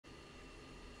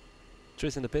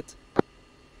Three's in the pit.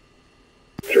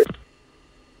 3.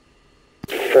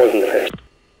 4's in the pit.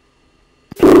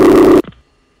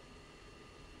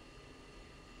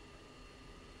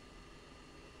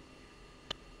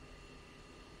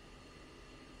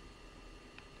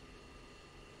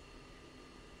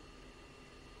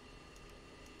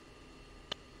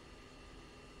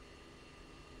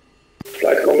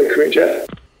 Flight only green jet.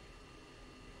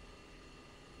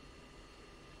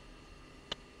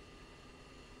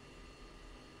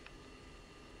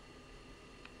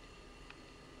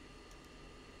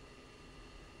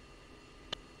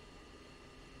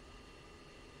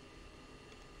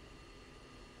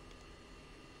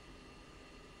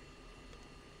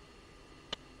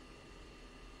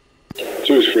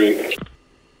 Two screen.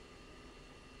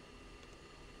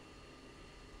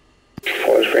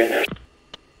 4 screen.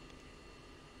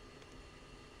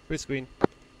 3 screen.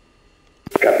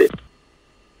 Copy.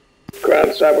 Ground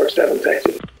Cyborg 7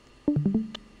 taxi.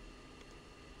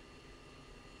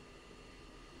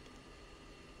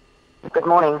 Good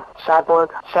morning, Cyborg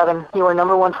 7. You are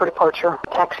number 1 for departure.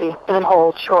 Taxi in and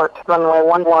hold short. Runway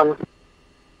 11.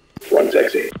 1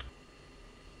 taxi.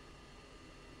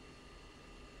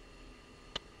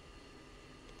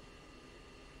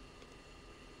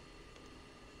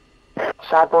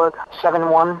 Cyborg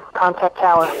 7-1. Contact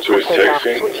tower. Switch Takeoff.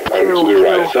 taxi. Switch On to the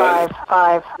right side.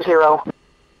 2550.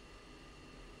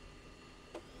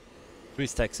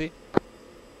 3's taxi.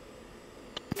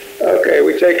 Okay,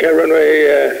 we take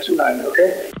runway 29,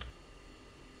 okay?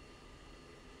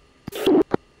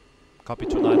 Copy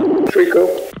 29. 3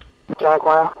 go.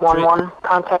 Jaguar 1-1.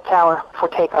 Contact tower for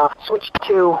takeoff. Switch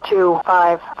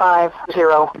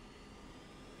 22550.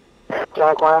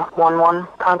 Jaguar 1-1.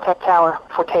 Contact tower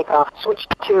for takeoff. Switch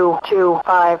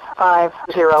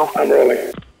 22550. I'm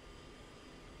rolling.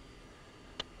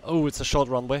 Oh, it's a short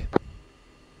runway.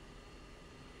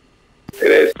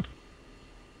 It is.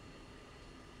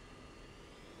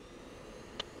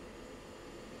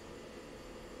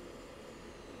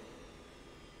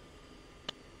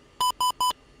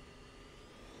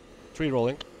 Three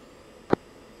rolling.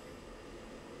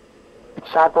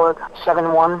 Cyborg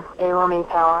 7-1. Aero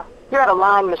tower. You're out of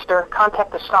line, mister.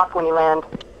 Contact the stop when you land.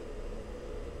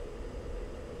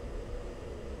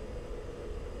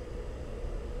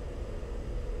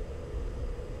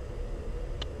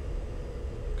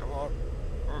 Come on.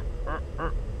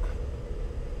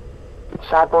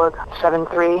 Cyborg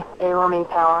 7-3. Aero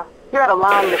tower. You're out of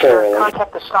line, mister.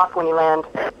 Contact the stop when you land.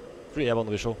 3 airborne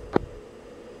visual.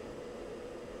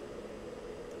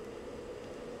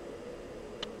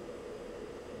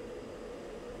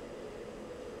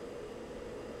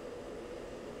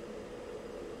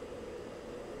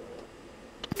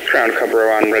 Ground cover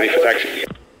on, ready for taxi.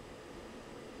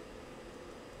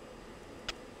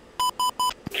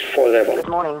 4 level. Good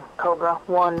morning, Cobra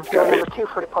 1. You're number 2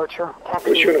 for departure. Taxi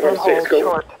Which in uniform hold 6, go.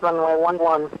 short. Runway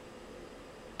 11.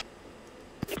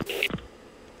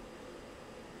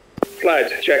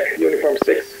 Flight, check. Uniform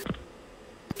 6.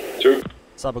 2.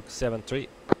 Cyborg 7-3.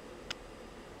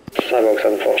 Cyborg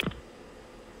 7-4.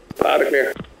 Out of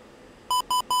clear.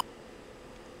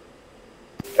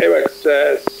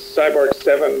 AWACS, Cyborg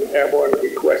 7, airborne,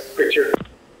 request picture.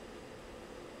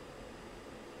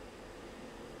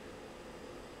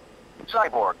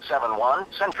 Cyborg 7-1,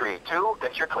 Sentry 2,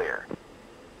 that you're clear.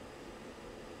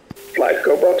 Flight,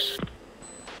 go box.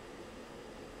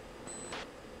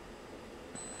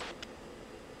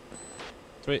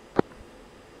 Three.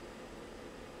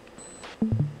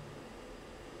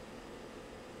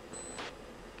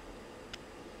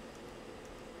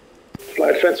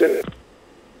 Flight fence in.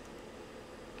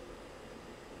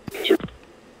 2.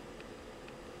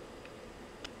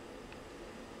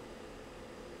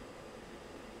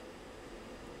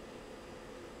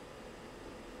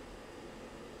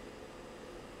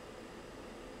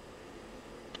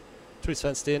 Three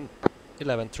fenced in.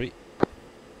 11-3.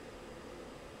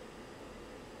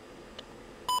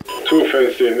 2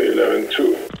 fenced in,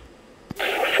 11-2.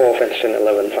 4 fenced in,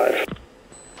 11-5.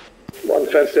 1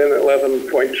 fenced in,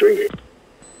 11.3.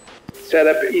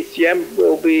 Setup ECM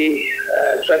will be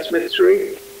transmit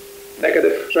 3,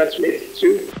 negative transmit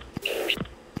 2,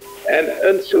 and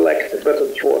unselect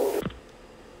button 4.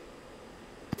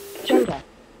 Jada.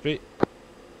 3.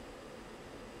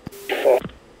 4.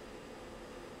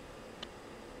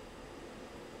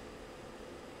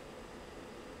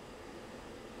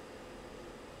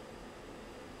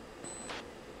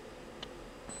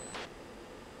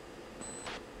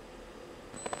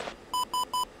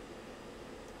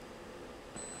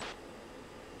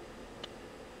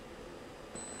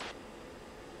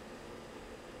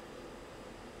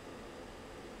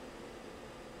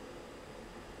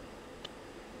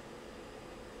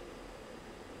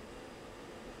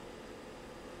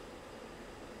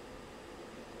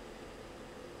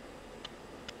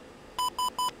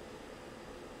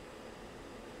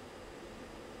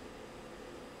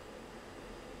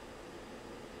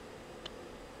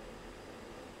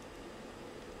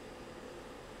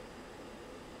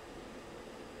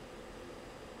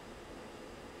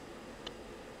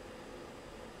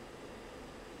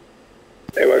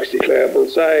 AWACS declare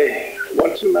bullseye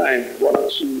 129,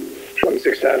 102,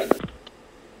 26,000.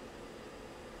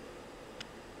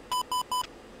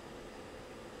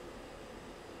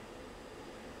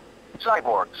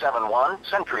 Cyborg 7-1,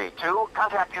 Sentry 2,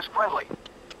 contact is friendly.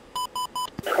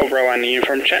 Cobra 1,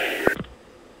 uniform check.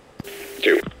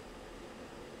 2.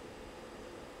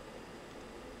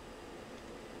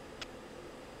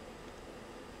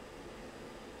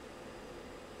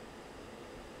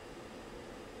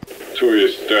 Two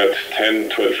is dead, 10,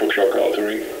 12 o'clock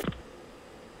altering.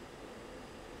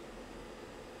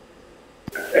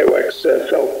 AWACS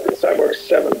felt Cyborg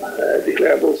 7,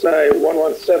 declare bullseye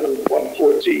 117,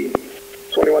 114,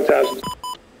 21,000.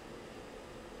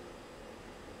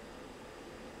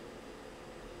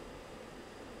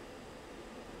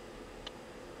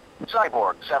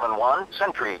 Cyborg 7-1,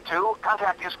 Sentry 2,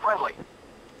 contact is friendly.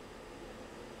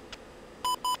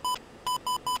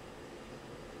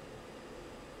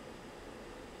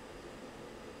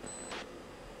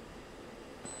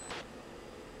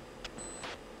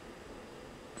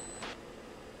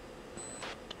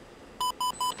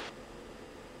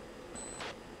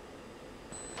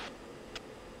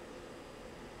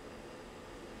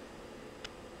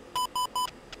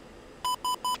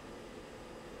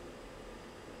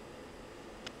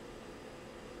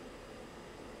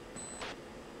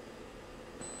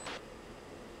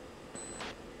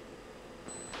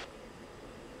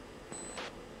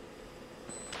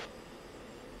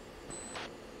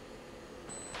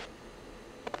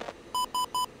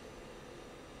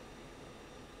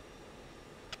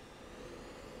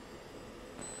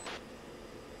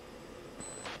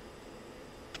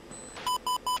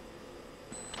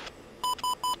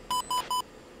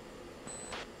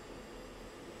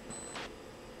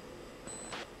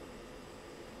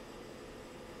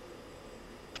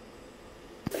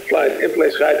 Flight in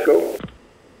place, right, go.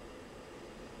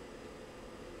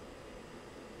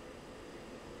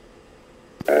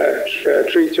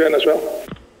 Tree turn as well.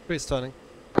 Tree's turning.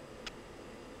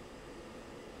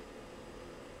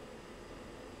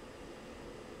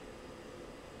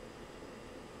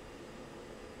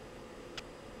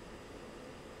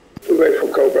 We wait for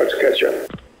Cobra to catch up.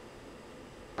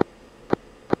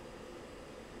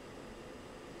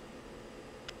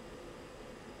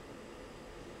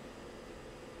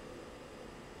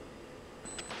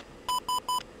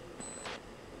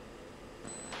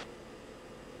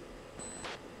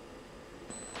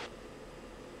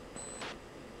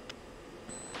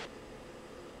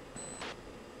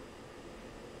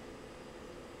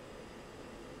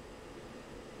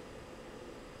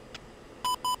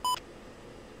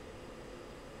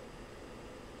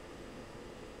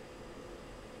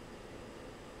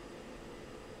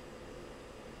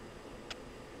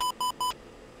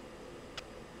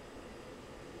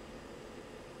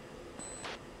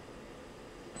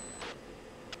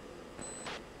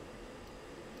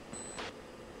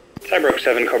 Cyborg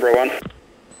 7, Cobra 1.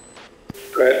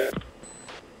 Go ahead.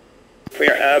 We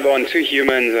are airborne, 2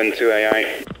 humans and 2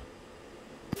 AI.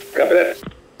 Copy that.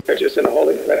 They're just in a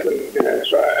holding pattern,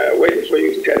 waiting for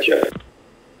you to catch up.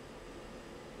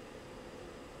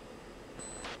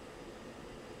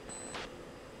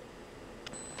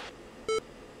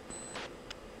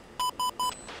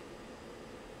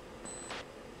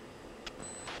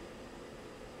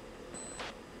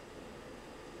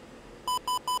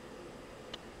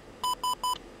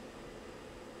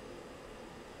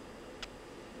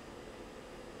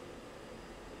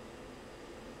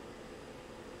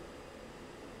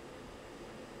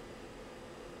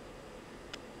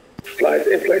 Flight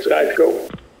in place, right, go.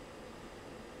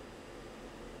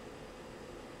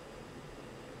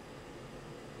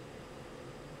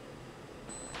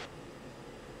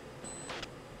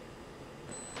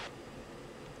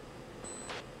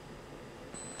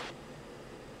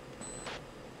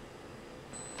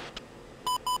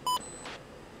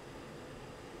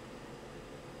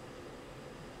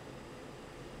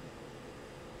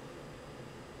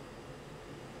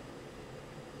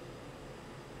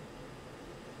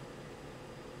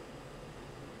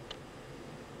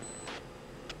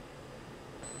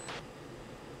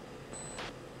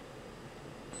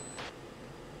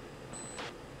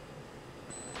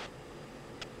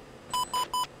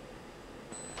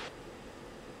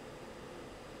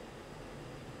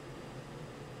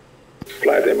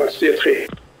 Flight in steer 3.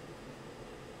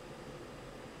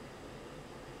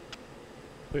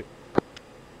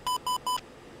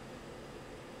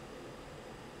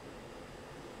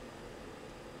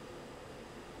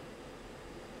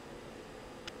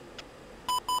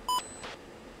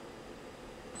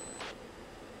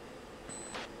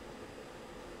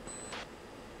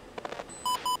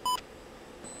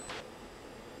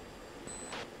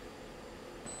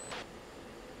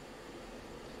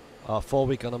 4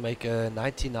 we're gonna make a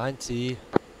 90-90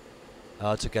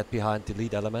 to get behind the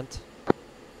lead element.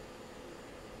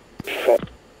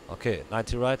 Okay,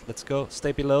 90 right, let's go.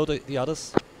 Stay below the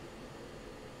others.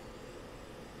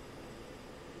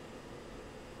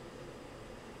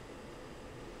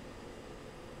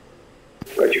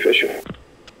 Got you, Fisher.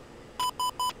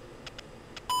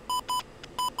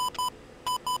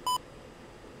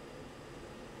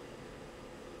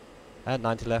 And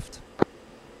 90 left.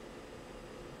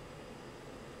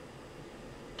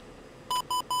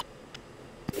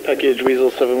 Package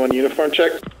Weasel 7-1 uniform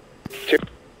check. 2,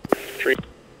 3,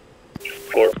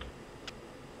 4.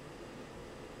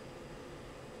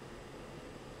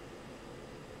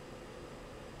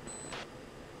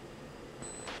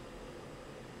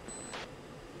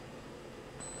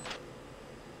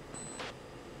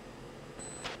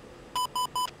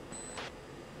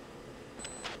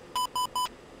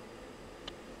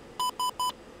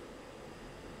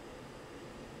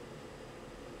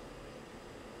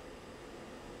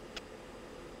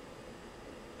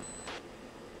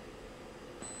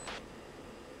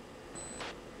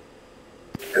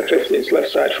 And 15's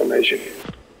left side formation.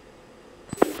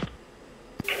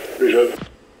 Roger.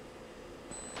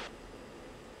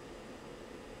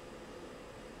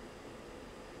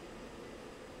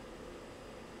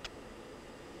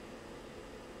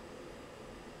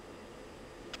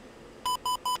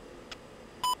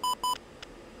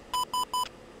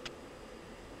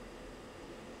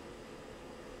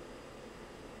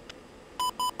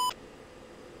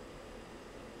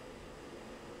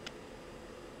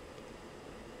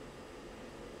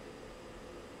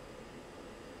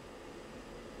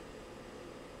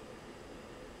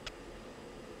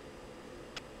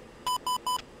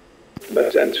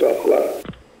 About 10, 12 o'clock.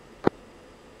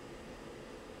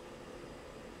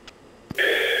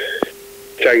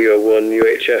 Jaguar 1,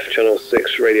 UHF channel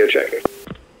 6, radio check.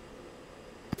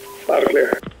 Loud and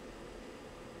clear.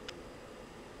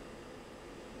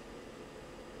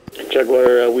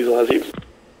 Jaguar Weasel has you.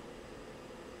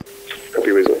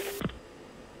 Copy, Weasel.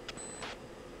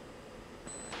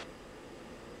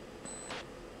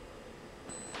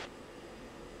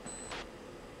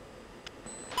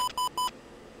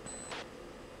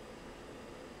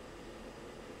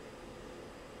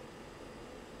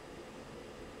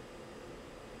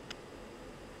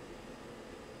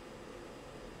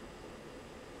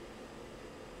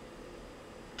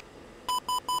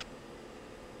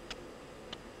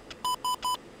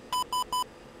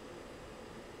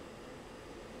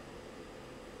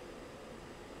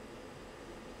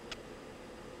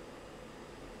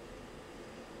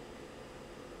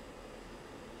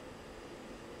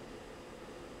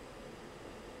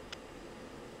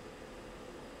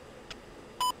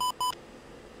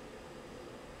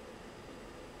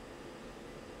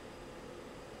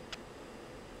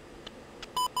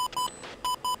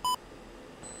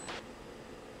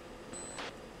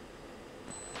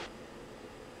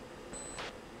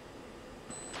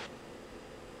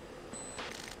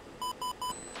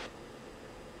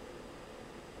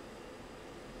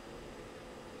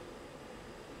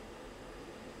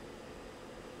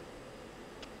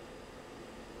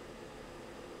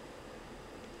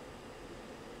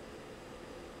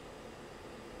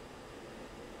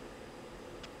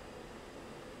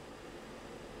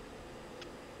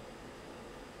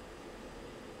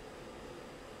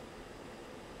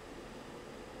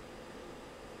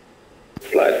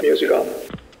 Flight music on.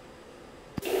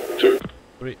 2,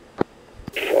 3.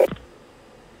 4.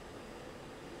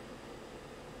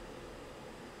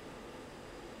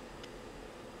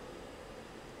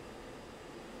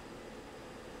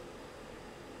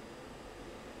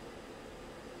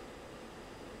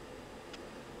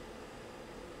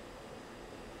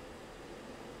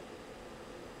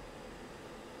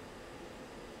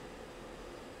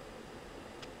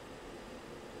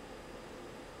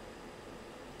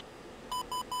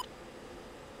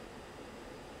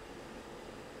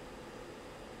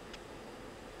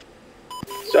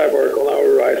 Cyborg on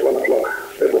our right, 1 o'clock.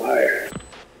 A little higher.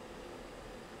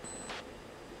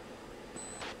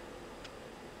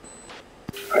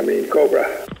 I mean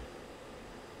Cobra.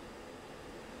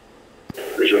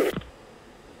 Roger.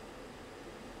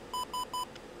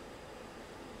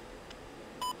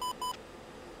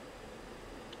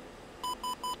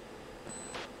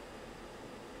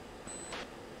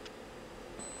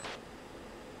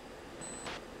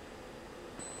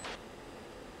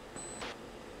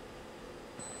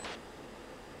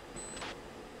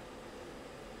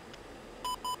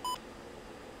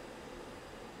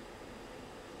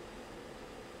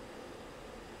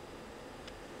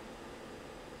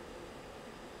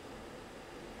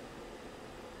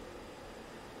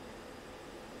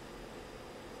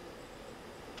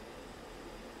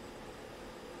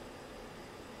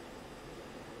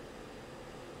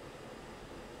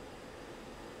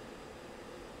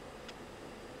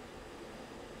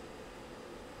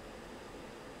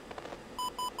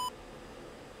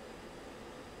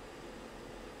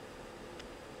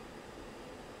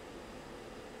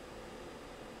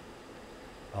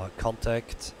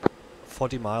 Contact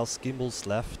 40 miles, gimbals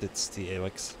left, it's the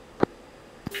AWACS.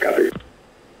 Copy.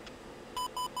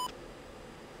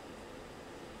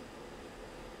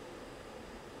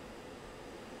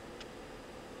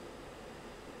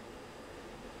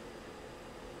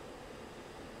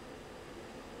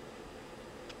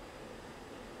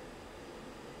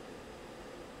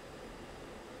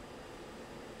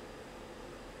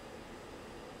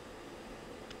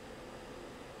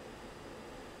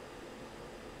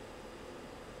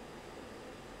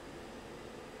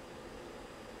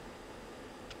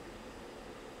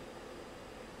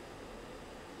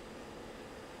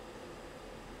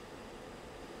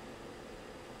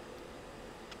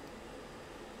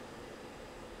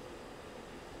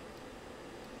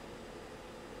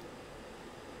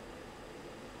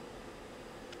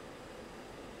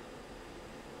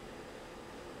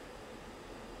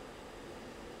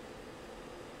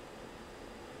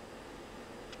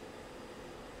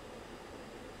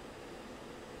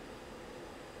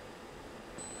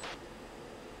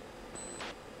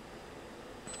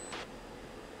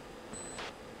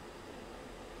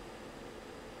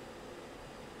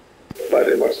 But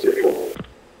it must be full.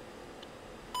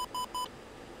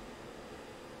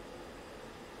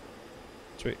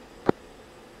 Sweet.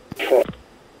 Full.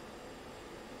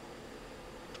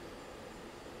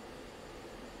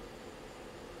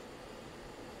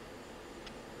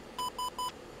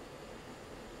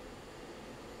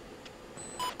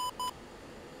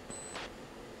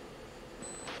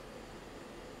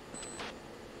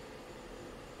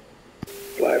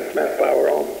 Live map power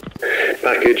on.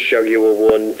 Package Jaguar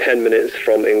 1, 10 minutes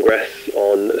from ingress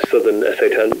on southern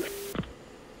SA-10.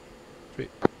 Sweet.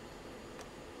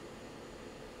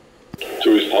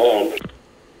 2 is power on.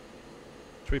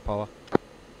 3 power.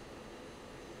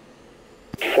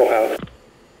 Full house.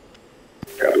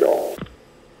 Copy all.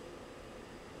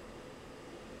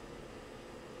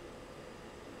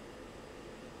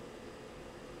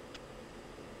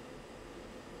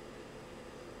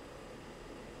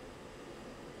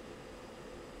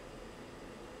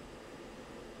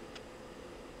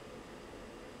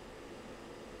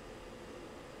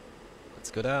 Let's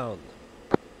go down.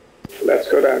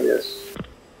 Let's go down, yes.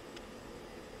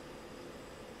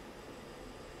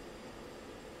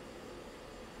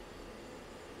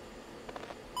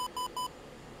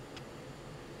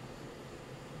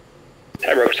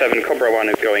 Tyro 7, Cobra 1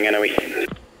 is going NOE.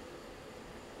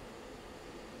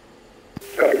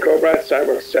 Copy Cobra,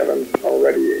 Cyber 7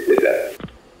 already did that.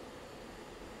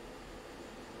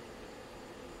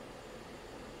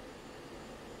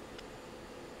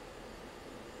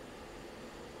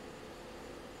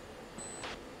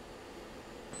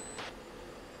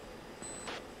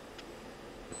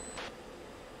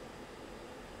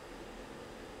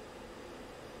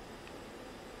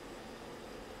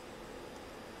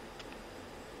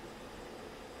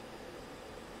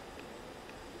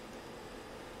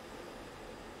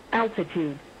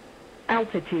 Altitude.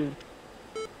 Altitude.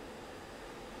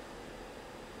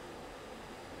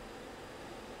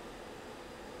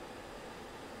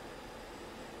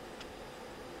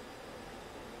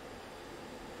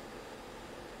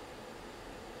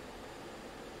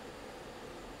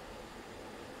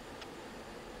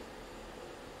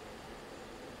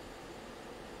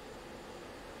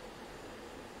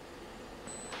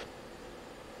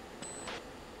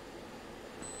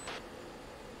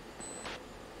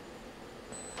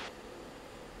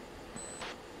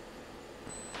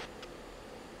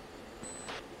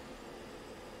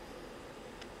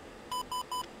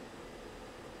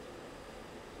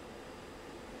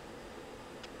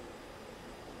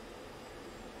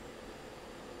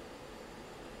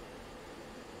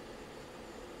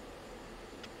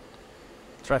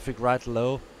 Traffic right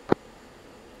low.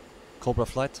 Cobra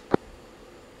flight.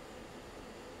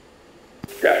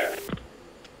 Got it.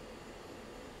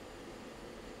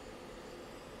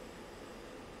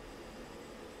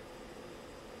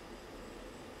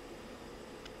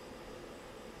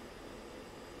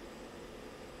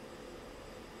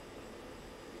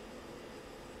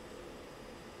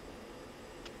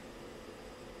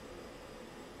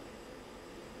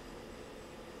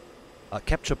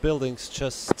 Capture buildings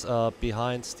just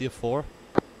behind Steer 4.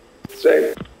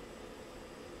 Same.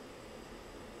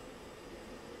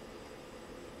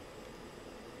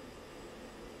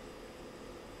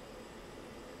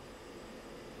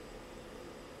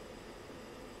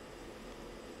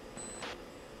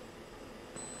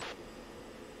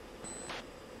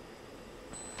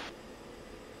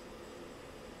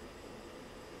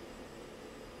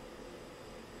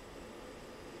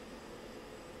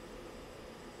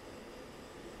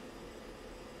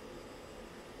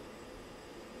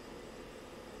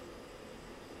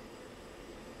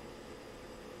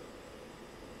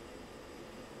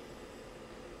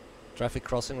 Traffic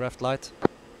crossing left light.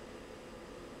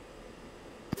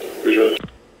 Visual.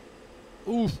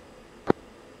 Ooh!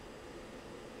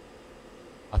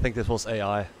 I think this was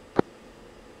AI.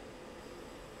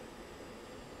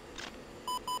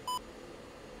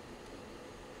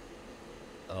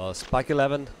 Spike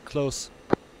 11, close.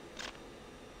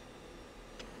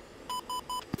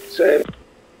 Same.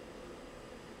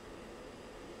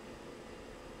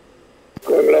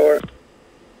 Going lower.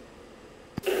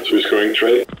 So he's going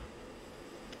straight.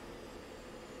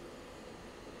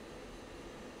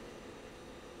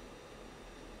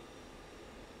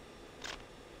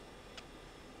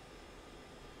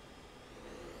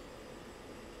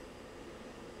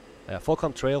 Yeah,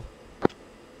 Falcon trail.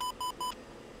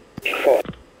 4.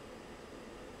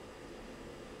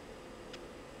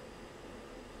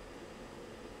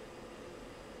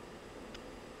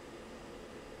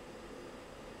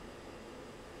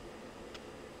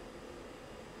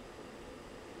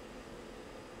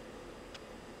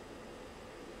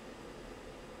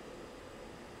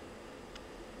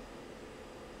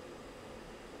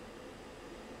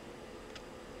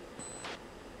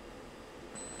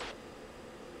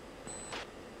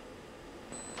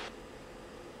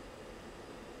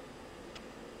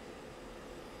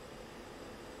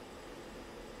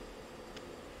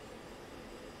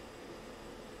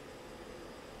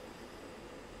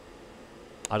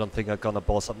 I don't think I'm gonna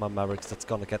boss up my Mavericks, that's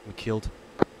gonna get me killed.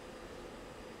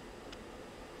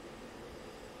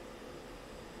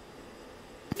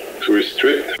 So we're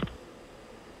straight.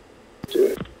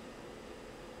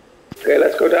 Okay,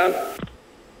 let's go down.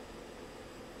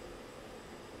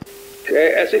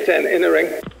 Okay, SE10 in the ring.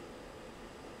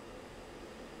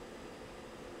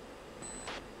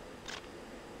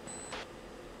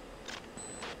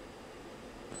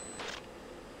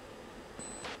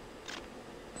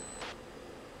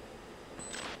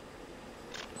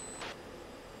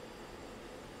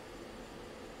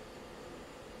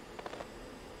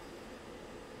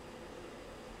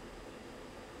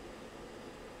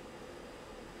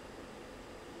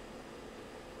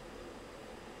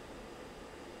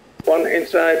 One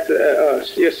inside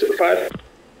CS5.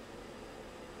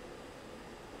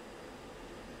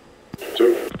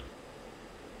 2.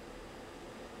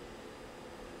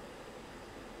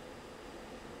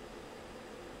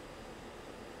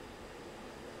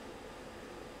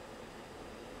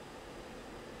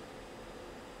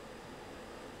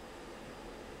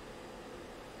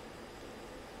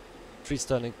 Trees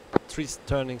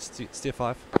turning steer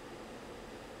 5.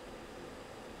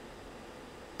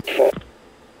 4.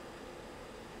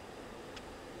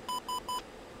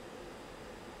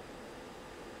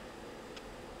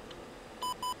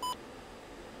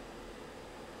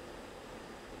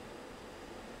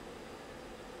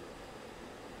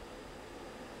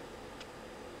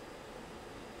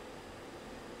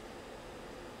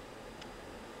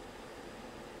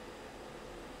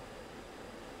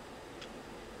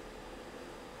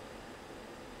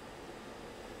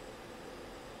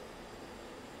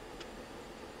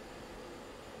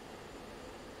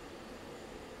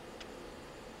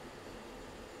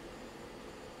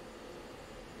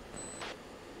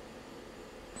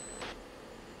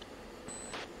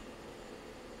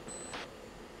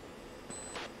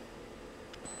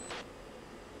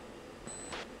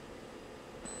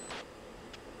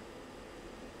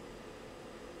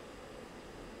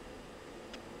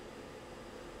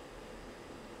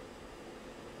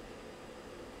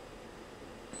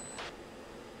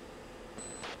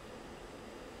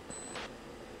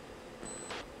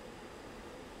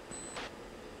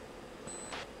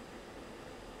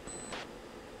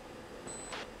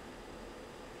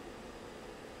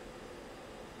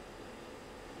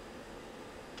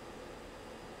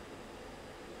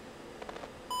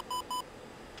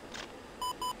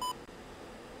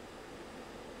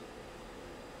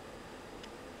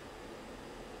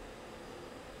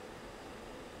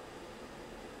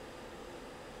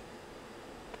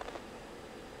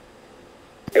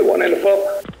 Okay, 1 in the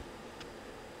pop.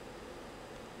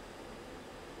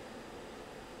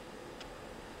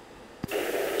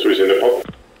 So he's in the pop.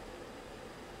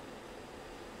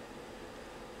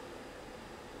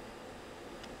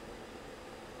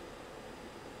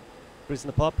 Trees in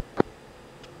the pop.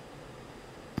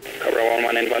 Cobra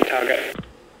 1-1 inbound target.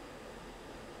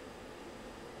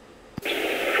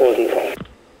 4 in the pop.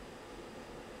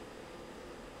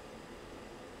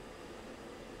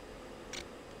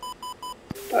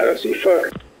 I don't see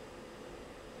fuck.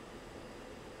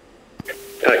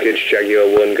 Package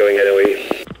Jaguar 1 going NOE.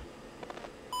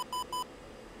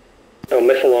 Oh,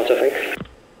 missile launch, I think.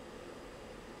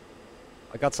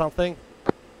 I got something.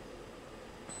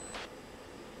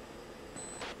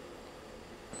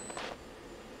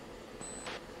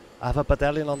 I have a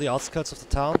battalion on the outskirts of the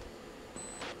town.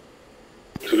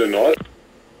 To the north.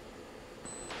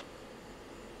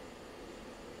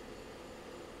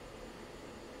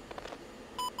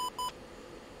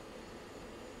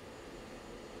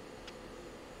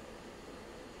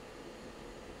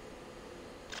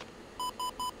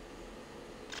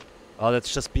 Oh,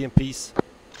 that's just BMPs.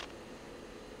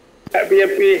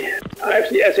 BMP, I have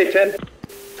the SA-10.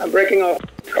 I'm breaking off.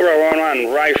 Cobra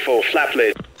 1-1, rifle, flat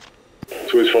blade.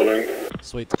 2 is following.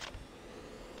 Sweet.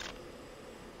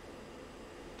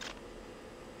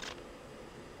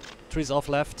 3's off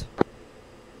left.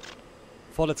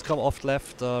 4, let's come off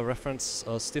left. Reference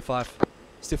stiff 5,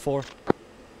 stiff 4.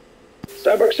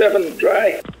 Cyborg 7,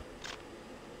 dry.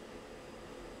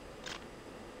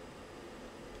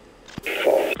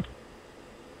 4.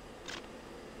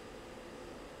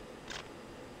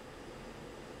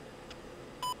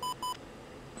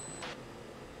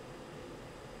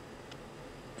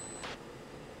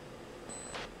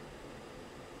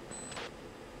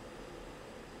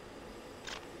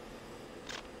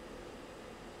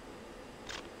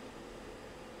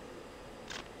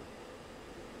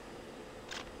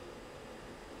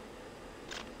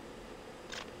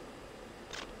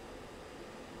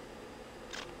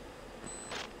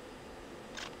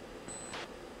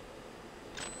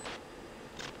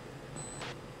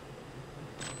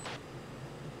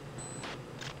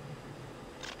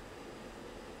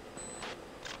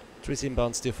 Three's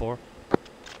inbound, stiff 4.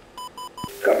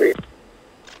 Copy.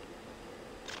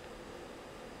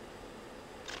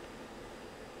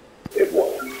 If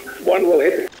one will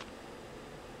hit.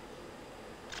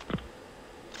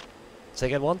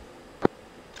 Second one.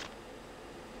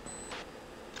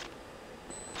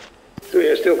 2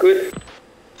 is still good.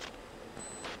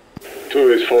 2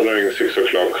 is following 6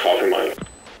 o'clock, half a mile.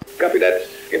 Copy that.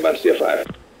 Inbound still 5.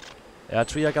 Yeah,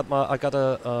 3, I got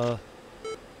a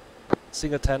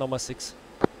single 10 on my 6.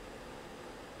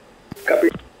 Copy.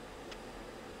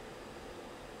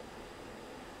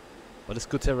 But it's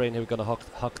good terrain here, we're gonna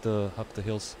hug the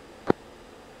hills.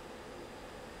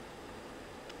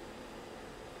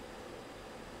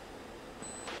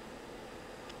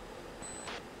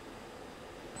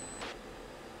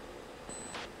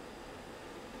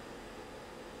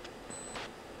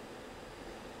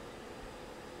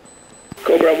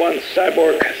 Cobra 1,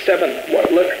 Cyborg 7,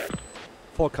 what look?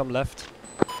 4 come left.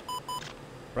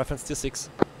 Reference to 6.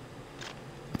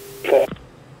 4.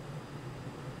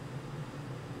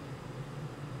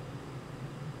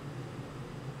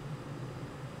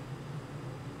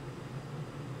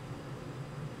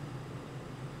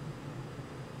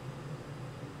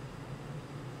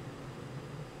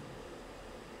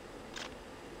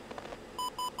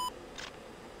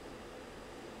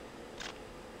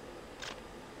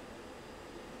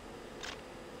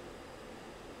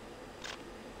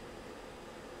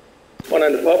 One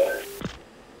on the pop.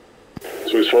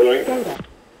 2 is following.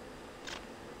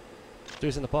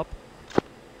 3's in the pop.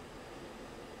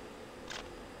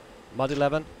 Mud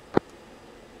 11.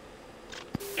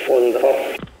 4 on the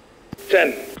pop.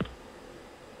 10.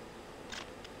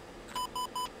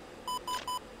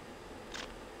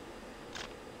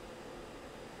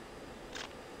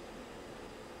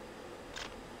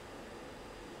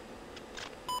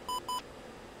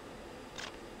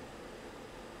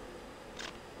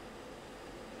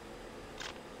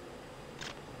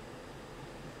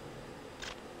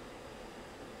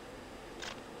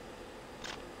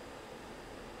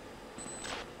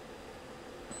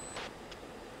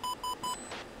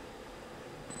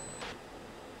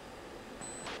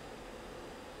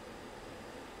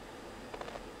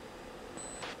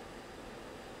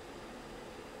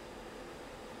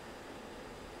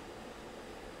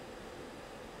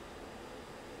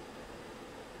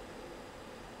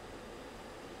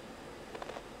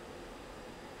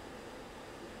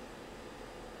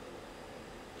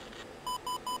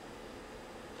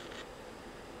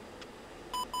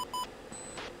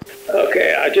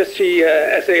 Okay, I just see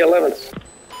SA-11s.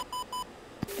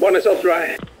 1 is off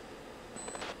dry.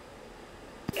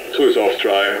 2 is off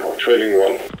dry, trailing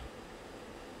 1.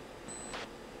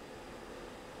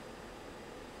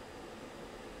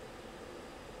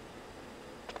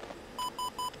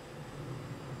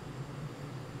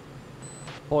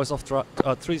 Four is off dry.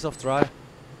 3's off dry.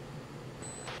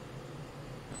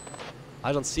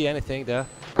 I don't see anything there.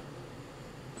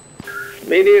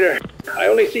 Me neither. I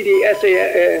only see the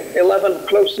SA-11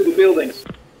 close to the buildings.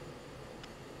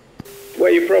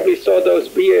 Where you probably saw those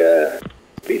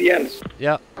BDMs.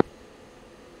 Yeah.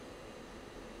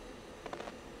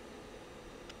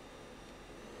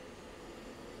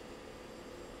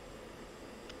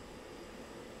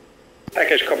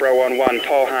 Package Cobra 1-1,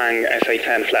 tall hang,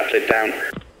 SA-10, flat lid down.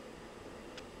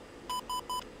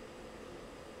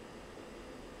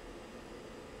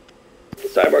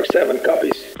 Cyborg 7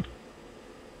 copies.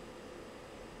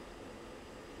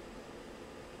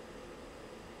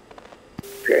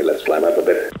 Okay, let's climb up a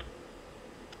bit.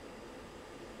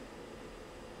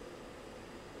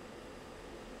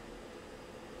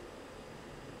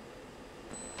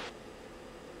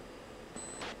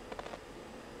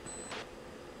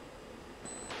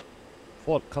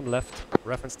 Ford, come left.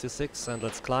 Reference to 6 and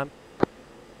let's climb.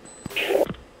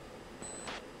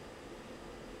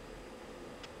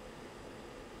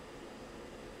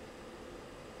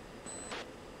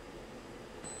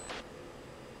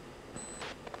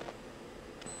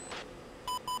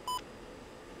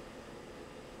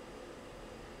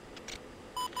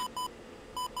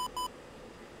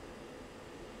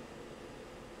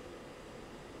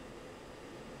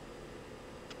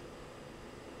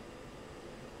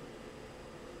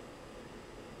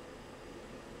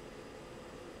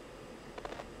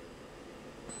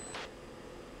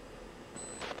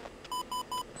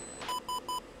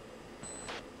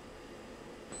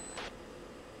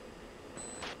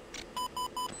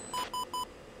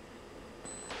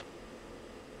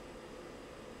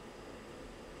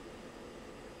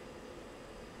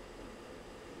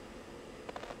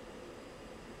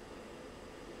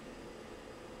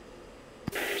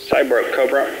 Cyborg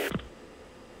Cobra.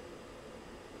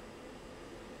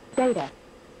 Data.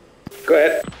 Go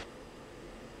ahead.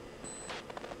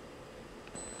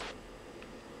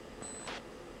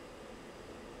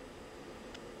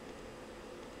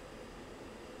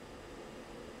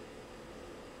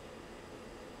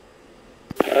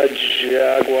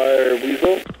 Jaguar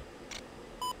Weasel.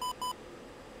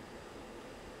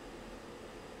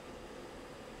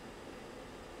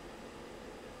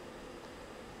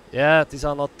 Yeah, these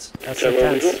are not as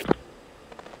intense.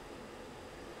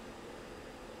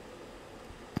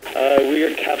 We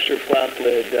are capture flat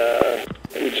lid.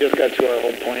 We just got to our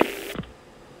hold point.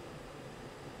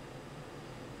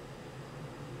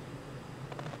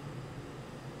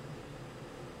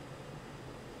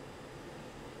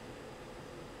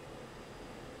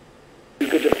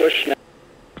 Good to push now.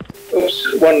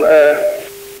 Oops, one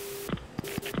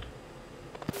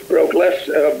broke left,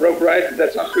 broke right,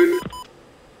 that's not good.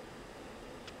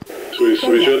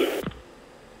 Switch it.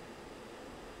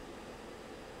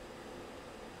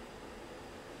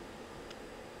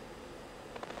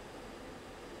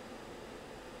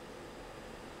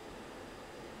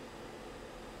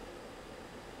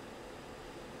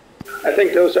 I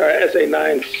think those are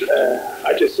SA9s.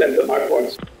 I just sent them my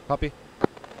points. Copy.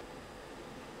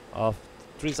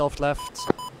 3 south left.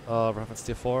 Reference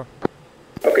to 4.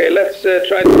 Okay, let's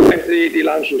try to find the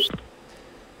launchers.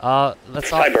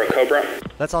 Let's ask. Cyborg Cobra.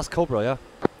 Let's ask Cobra. Yeah.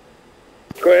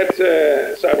 Go ahead,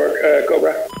 Cyborg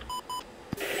Cobra.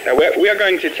 We are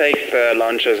going to take the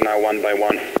launchers now one by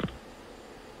one.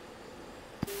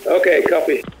 Okay,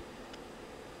 copy.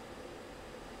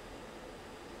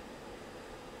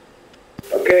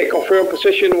 Okay, confirm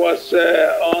position was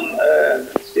on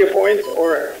steer point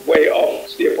or way off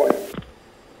steer point?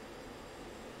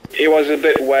 It was a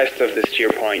bit west of the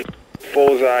steer point.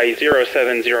 Bullseye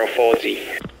 07040.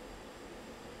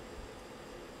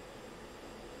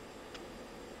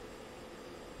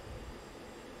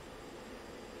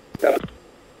 Copy.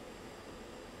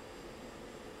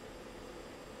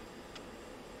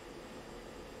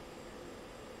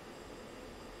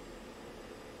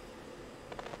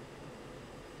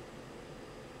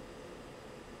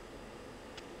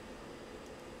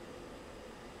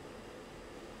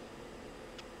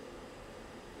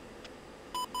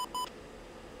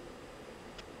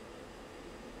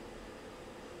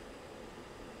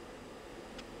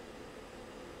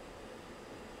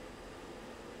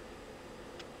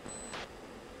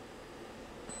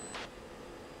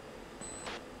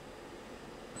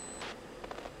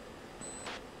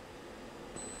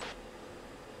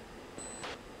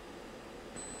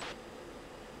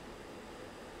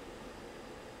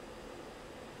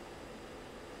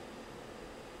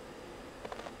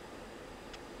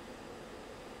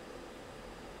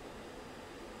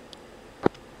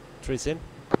 Trees in.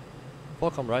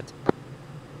 4 come right.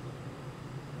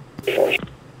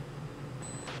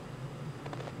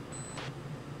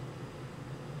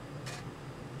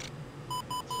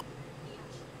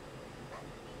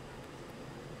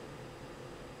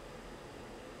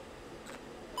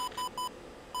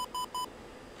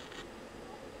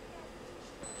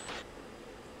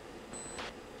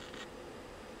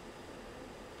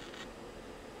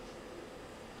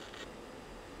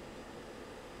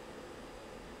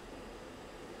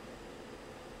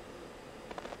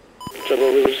 So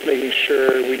we were just making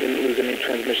sure we didn't lose any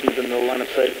transmissions in the line of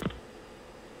sight.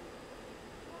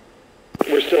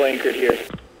 We're still anchored here.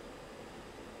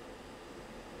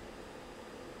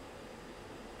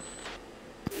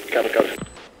 Copy, copy.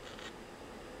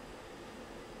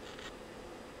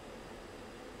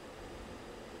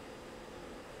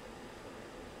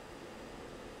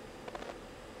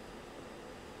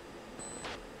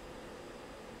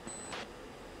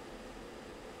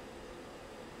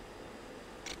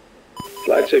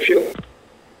 Flight safe fuel.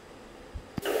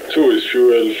 2 is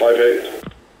fuel 58.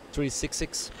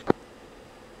 366.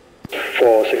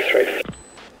 463.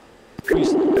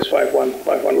 It's 5-1,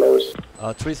 5-1 lowers.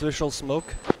 3 visual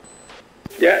smoke.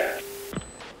 Yeah.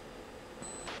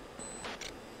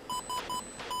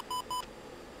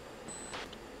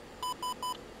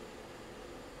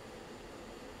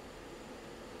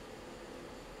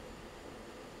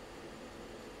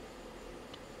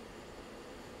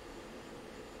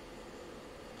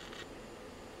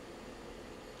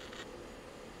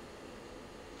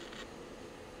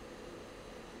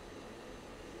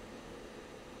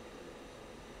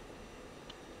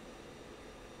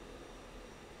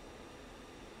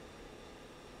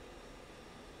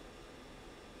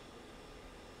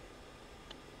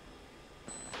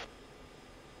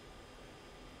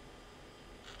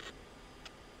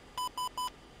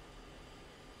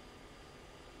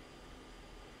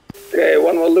 Okay,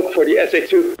 one will look for the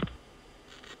SA2.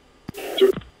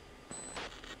 2.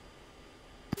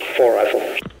 4 rifle.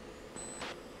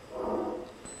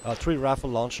 3 rifle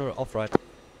launcher off right.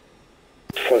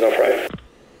 4's off right.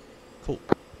 Cool.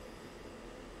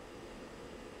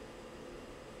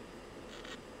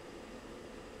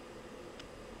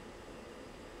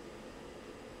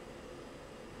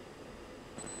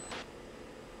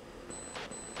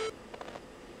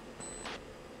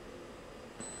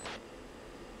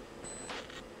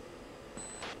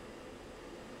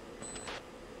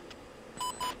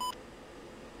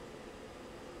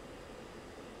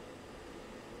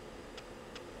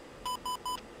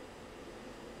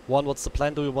 One, what's the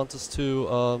plan? Do you want us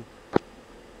to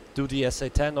do the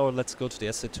SA-10 or let's go to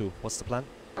the SA-2? What's the plan?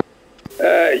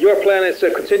 Your plan is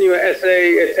to continue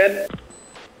SA-10.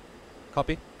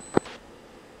 Copy.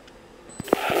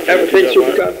 Everything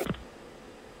should be done.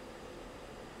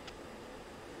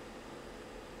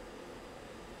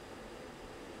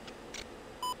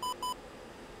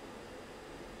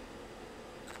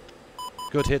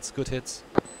 Good hits, good hits.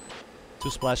 2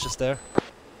 splashes there.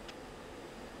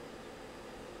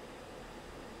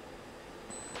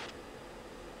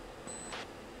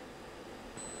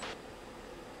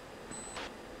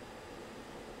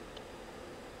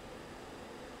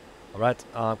 Alright,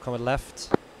 I'm coming left.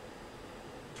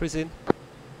 3's in.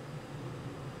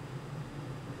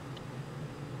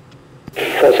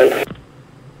 4's in.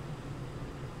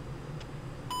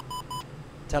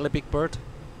 Tally big bird.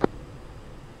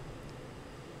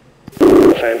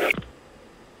 Same.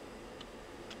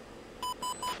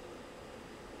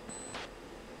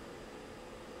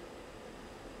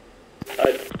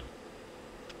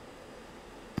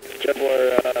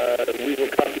 Juggler, we will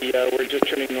copy. We're just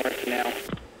turning north now.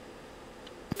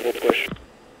 We'll push.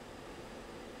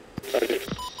 Target.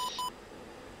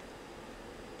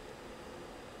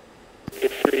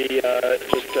 Get 3,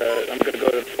 I'm gonna go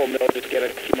to full mill, just get a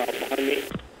few miles behind me.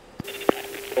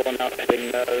 Rolling out,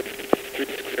 heading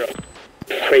 360.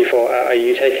 3-4, are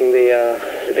you taking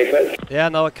the big bird? Yeah,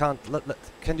 no, I can't.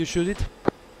 Can you shoot it?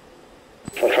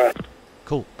 I'll try.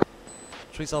 Cool.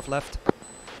 3's off left.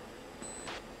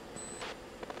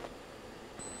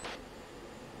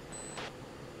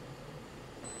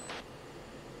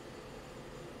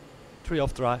 Three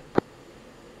off dry.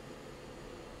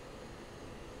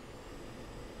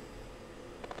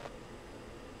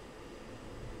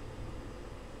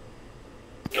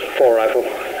 Four rifle,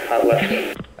 out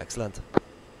left. Excellent.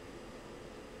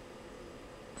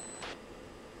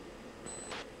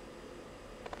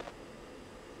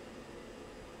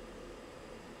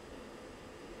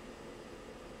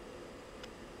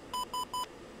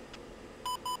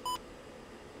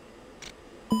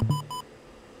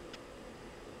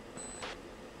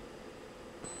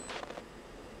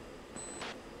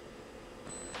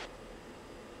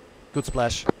 Good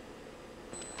splash.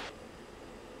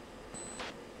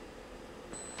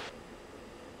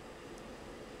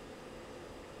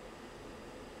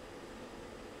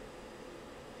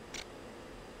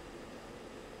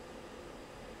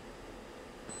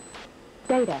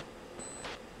 Data.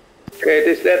 Okay,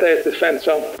 this data is the fence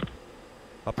zone.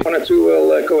 Copy. 1 and 2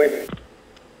 will go in.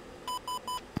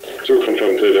 2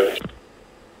 confirmed data.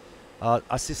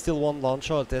 I see still one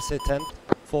launcher at SA-10.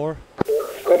 4.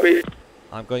 Copy.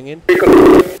 I'm going in. 3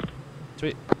 confirmed.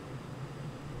 3.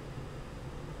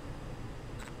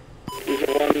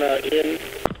 Weasel 1 in,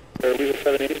 or Weasel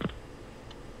 7 in.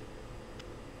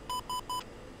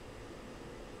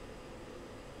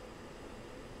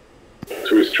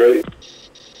 Two is straight.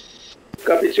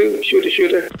 Copy 2,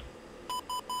 shooter.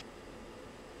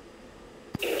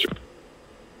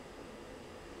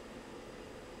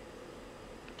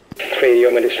 3, you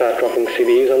want me to start dropping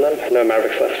CVUs on them? No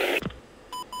Mavericks left.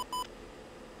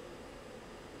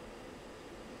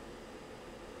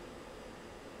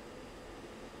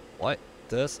 Why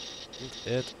doesn't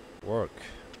it work?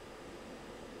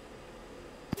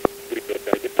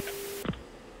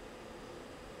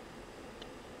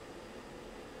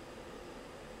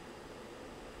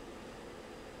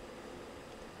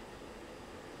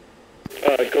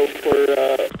 Go for,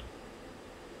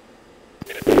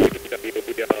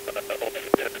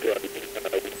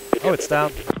 Oh, it's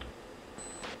down.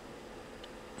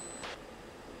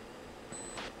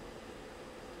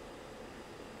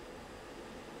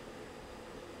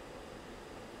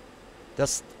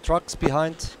 There's trucks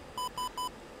behind.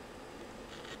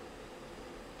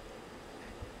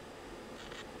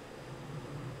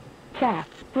 Chaff,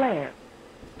 flare.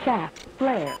 Chaff,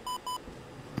 flare.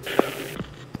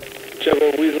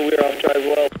 Chevrolet Weasel, we're off drive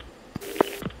well.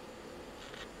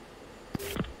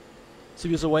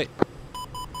 CPU's away.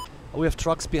 Oh, we have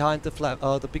trucks behind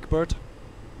the big bird.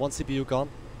 One CPU gone.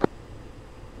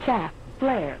 Chaff,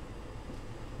 flare.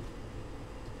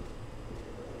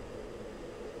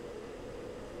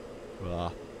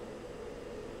 Ah.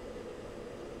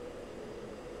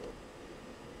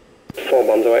 4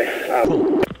 bombs away. Out.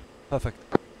 Cool. Perfect.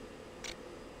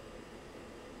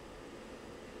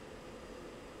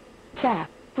 Chaff,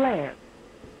 flare.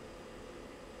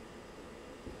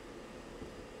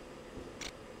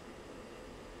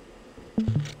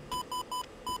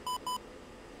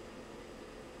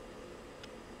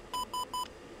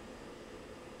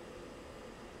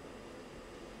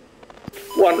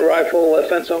 One rifle,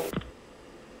 Fenso.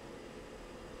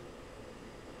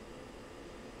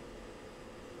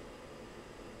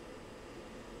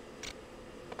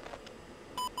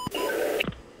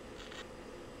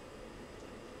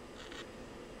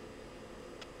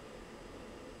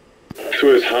 Two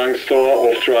is hang star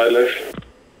off dry left.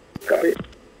 Copy.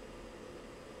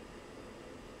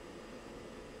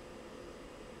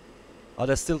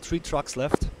 There's still 3 trucks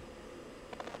left.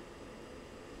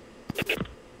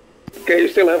 Okay, you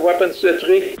still have weapons,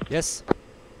 3? Yes.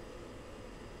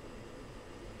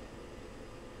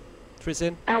 3's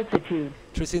in. Altitude.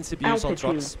 3's in CPUs on Altitude.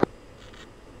 trucks.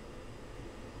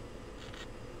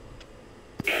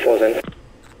 4's in.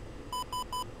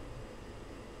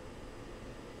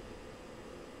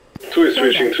 Two is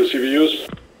switching to CVUs.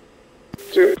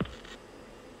 2.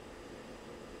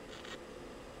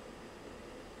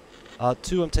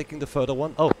 2, I'm taking the further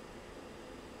one. Oh,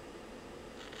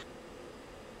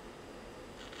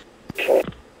 4.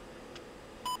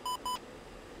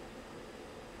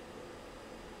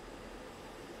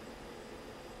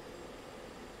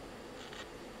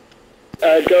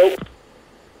 Go.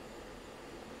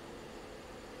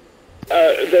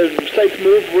 The site's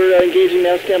moved, we're engaging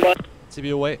now, stand by.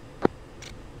 CPU away.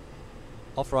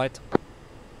 Off right.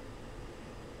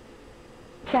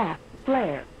 Chaff,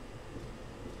 flare.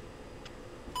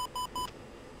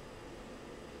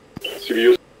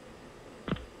 CVUs.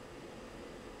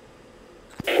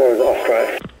 4 is off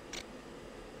drive.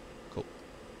 Cool.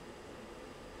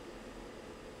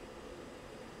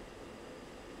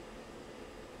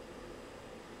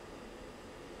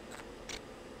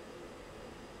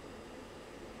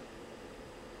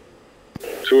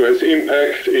 Two has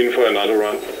impact, in for another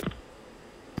run.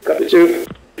 Copy 2.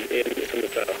 In from the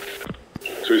south.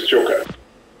 Two is Joker.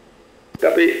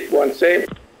 Copy 1, same.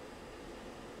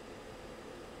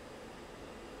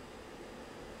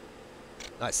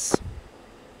 Nice.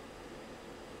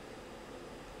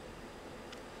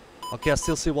 Okay, I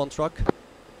still see 1 truck.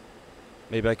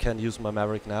 Maybe I can use my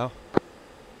Maverick now.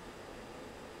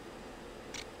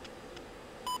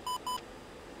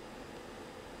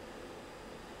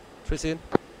 Two's in.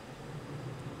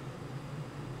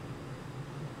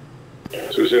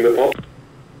 Two's in the pop.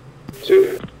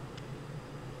 2.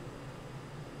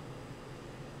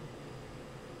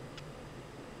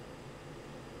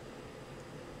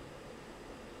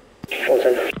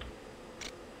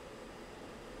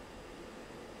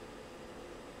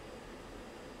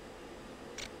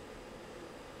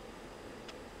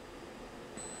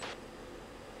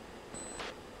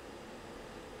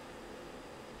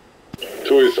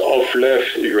 Two is off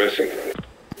left, egressing.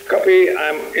 Copy,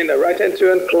 I'm in the right-hand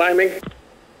turn, climbing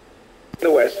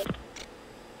the west.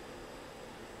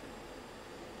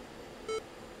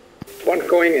 One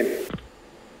going in.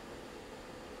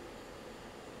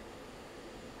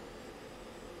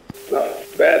 No,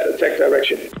 bad attack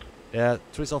direction. Yeah,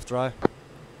 trees off dry.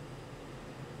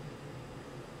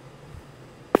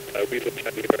 We look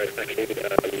at the right section, in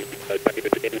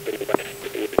from the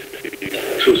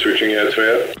west. Two switching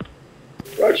elsewhere.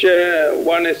 Roger,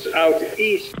 one is out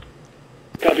east.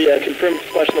 Copy, confirm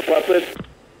splash on the flat lid.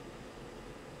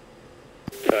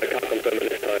 Can't confirm at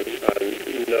this time.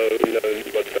 No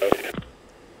whatsoever.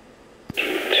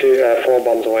 4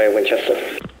 bombs away, Winchester.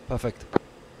 Perfect.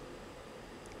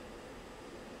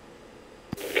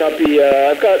 Copy,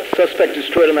 I've got suspect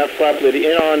destroyed on that flap lid.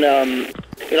 In on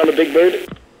the Big Bird.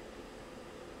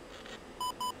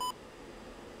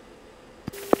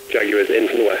 Jaguars in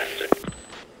from the west.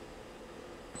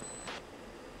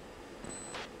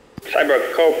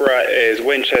 Cyber Cobra is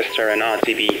Winchester and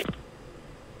RTB.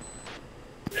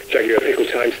 Jaguar Pickle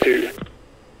times 2.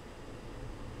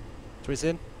 Trees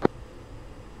in.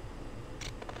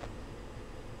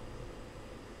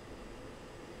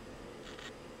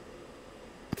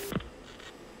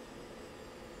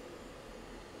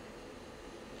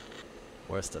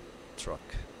 Where's the truck?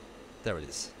 There it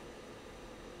is.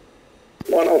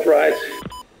 One off right.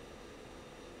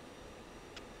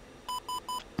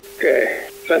 Okay,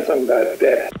 Phantom died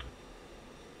dead.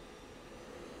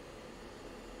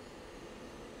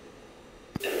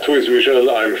 Two is visual,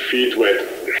 I'm feet wet.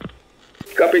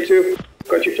 Copy 2.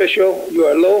 Got your visual. You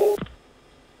are low.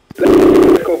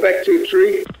 Let's go back to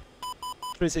 3.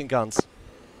 Trees in guns.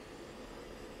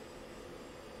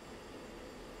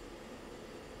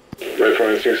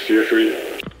 Referencing Steer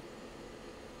 3.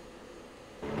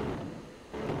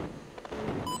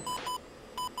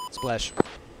 Splash.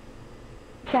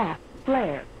 Chaff,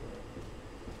 flare.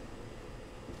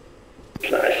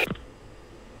 Nice.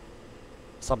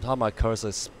 Somehow my cursor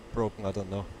is broken, I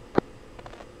don't know.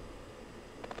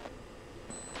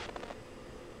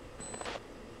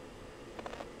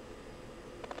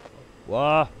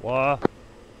 Wah.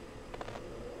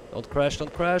 Don't crash,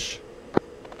 don't crash.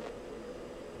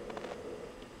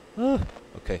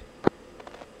 Okay.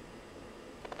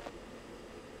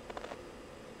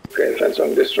 Okay,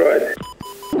 Phantom destroyed.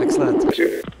 Excellent.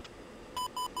 2.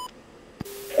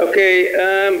 Okay,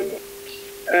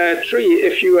 3,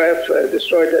 if you have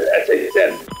destroyed the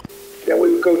SA-10, then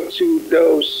we will go to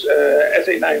those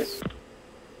SA-9s.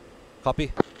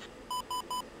 Copy.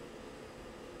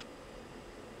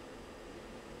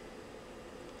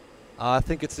 I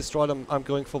think it's destroyed. I'm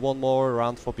going for one more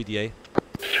round for BDA.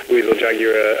 Weasel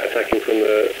Jaguar attacking from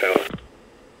the south.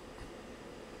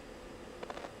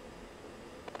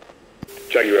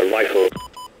 Jaguar rifle.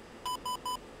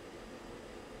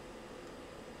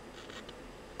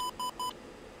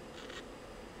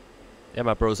 Yeah,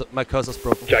 my cursor's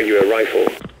broken. Jaguar rifle.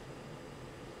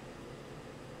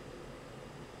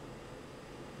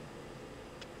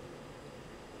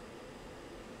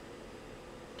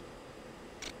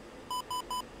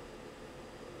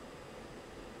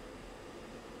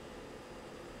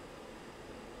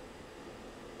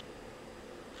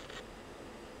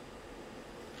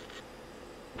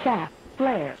 Chaff,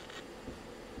 flare.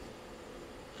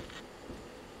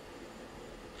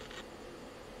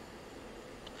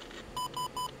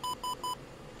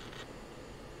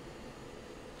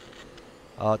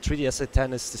 Uh, 3D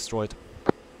SA-10 is destroyed.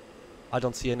 I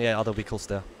don't see any other vehicles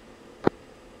there.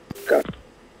 Okay.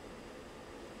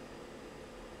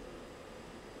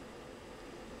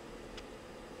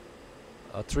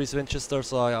 Three's Winchester,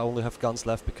 so I only have guns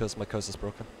left because my cursor's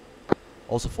broken.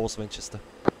 Also 4's Winchester.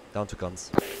 Down to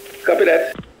guns. Copy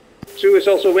that. 2 is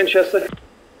also Winchester.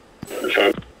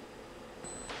 Confirm.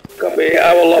 Copy,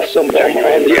 I will loft some bomb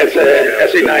on the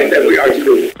SA-9 that we are to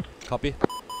do. Copy.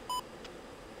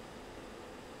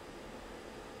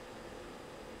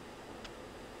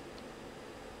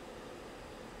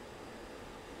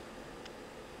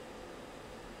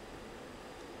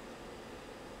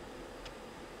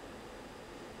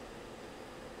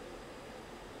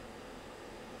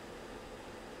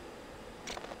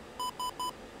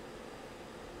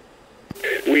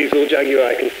 Weasel Jaguar,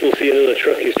 I can still see another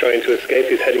truck. He's trying to escape.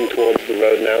 He's heading towards the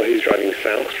road now. He's driving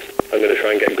south. I'm going to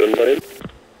try and get guns on him.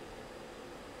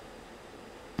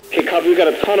 Okay, copy, we've got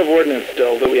a ton of ordnance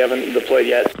still that we haven't deployed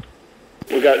yet.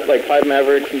 We've got like 5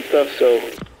 Mavericks and stuff, so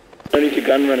no need to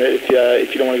gun run it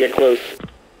if you don't want to get close.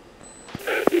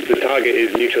 The target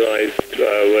is neutralized.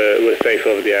 We're safe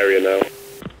over the area now.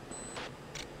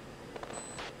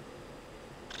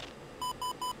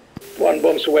 One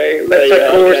bombs away. Let's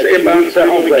set course inbound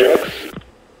Hallway.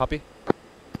 Copy.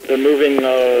 They're moving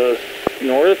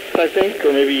north, I think,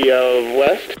 or maybe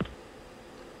west.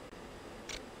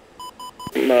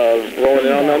 rolling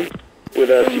in on them with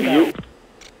a CPU.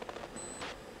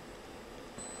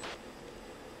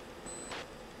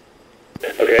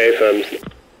 Okay, firms.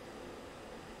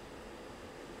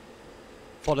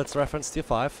 For let's reference tier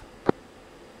 5.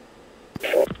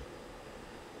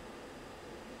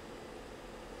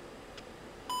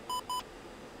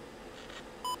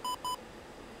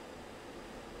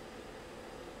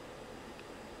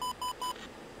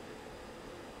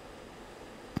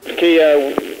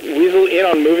 Okay, Weasel in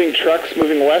on moving trucks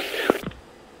moving west.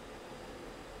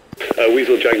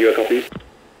 Weasel Jaguar copies.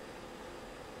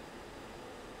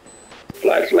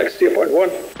 Flag select steer point 1.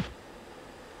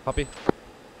 Copy.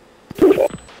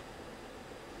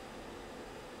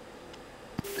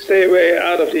 Stay away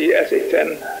out of the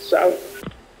SA-10 south.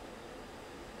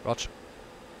 Roger.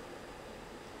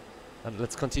 And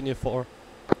let's continue for...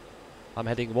 I'm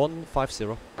heading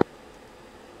 150.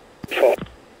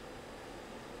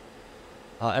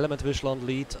 Element visual on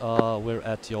lead, we're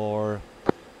at your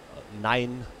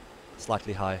 9,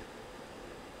 slightly high.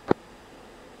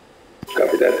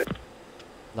 Copy that.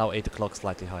 Now 8 o'clock,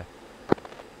 slightly high.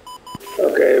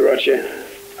 Okay, roger.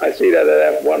 I see that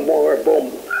I have one more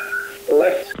bomb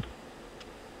left.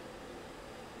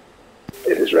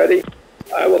 It is ready.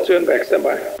 I will turn back,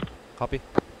 standby. Copy.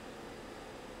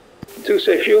 2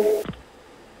 safe fuel.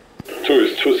 2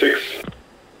 is 2-6.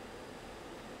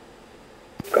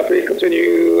 Copy,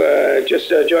 continue, just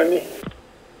join me.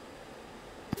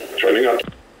 Joining up.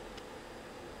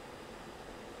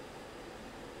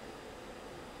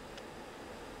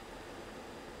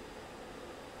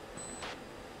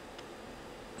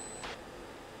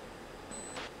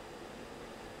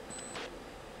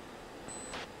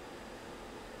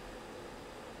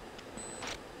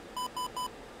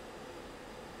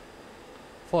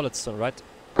 For let's turn right.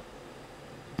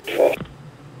 4.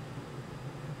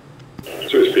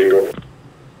 2 is bingo.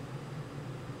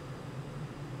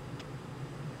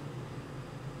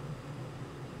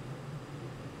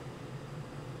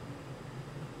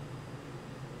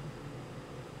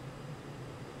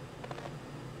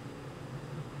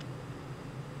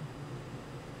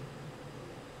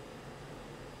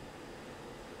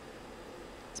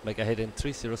 Let's make a head in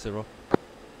 300.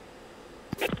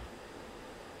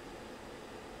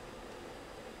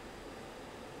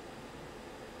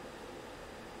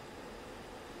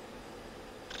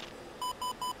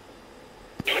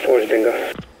 Forward bingo.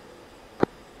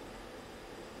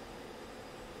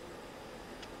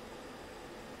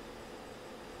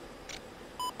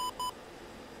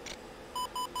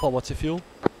 Forward to fuel.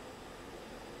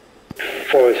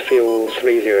 Forward fuel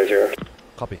 300.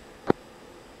 Copy.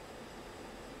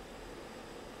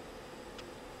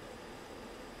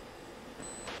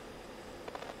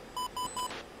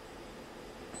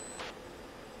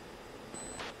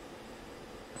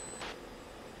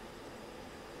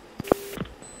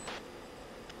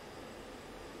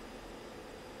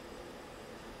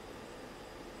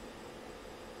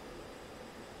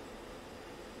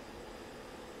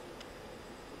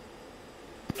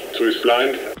 Two is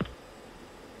blind.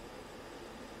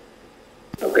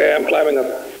 Okay, I'm climbing up.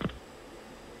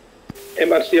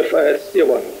 Inbound steer 1.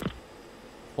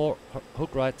 4,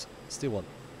 hook right, steer 1.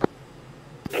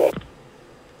 4.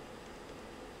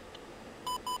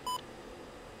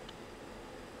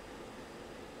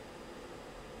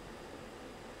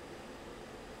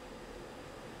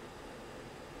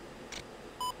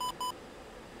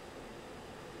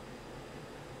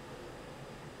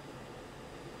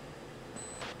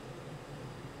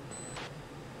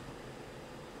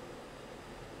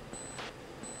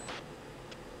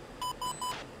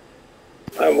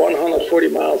 I'm 140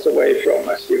 miles away from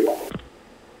steer 1.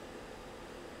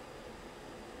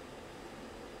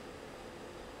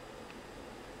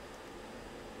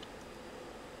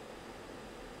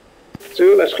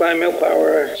 Two, let's climb mill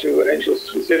power to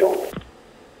Angels 30.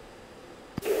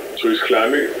 2 is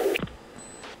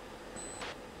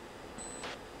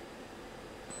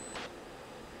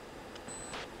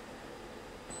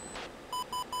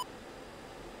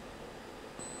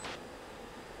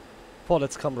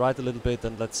let's come right a little bit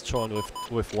and let's join with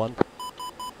 1.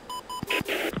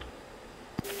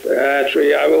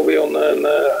 3, I will be on a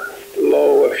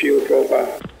low fuel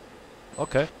profile.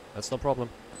 Okay, that's no problem.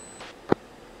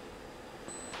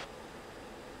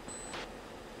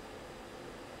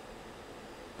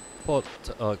 4,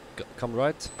 come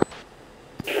right.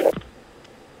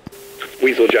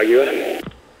 Weasel Jaguar.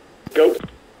 Go.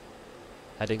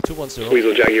 Heading 210.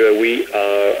 Weasel Jaguar, we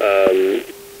are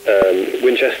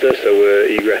Winchester, so we're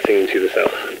egressing to the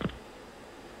south.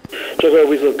 Jaguar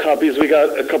Weasel copies. We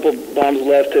got a couple bombs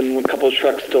left and a couple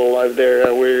trucks still alive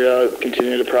there. We're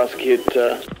continuing to prosecute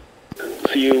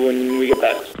see you when we get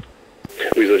back.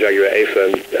 Weasel Jaguar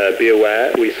A-firm, be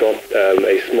aware we saw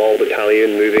a small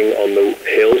battalion moving on the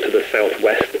hill to the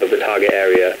southwest of the target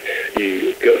area.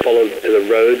 You follow to the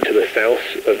road to the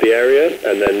south of the area,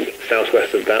 and then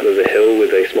southwest of that there's a hill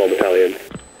with a small battalion.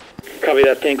 Copy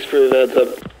that, thanks for the heads up.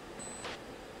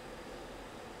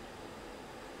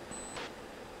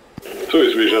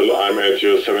 Swiss Visual, I'm at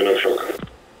you 7 o'clock.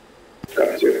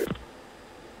 Got you.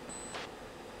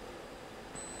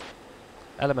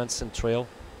 Elements in trail.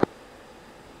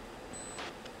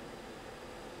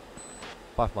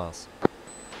 5 miles.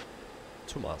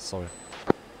 2 miles, sorry.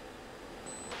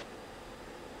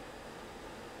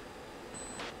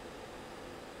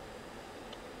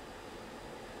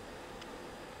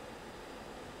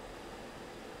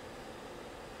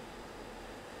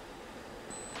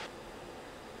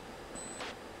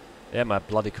 Yeah, my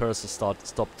bloody cursor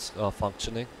stopped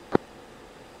functioning.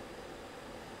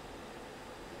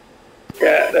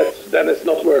 Yeah, then it's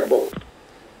not workable.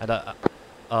 And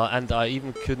I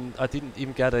didn't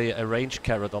even get a range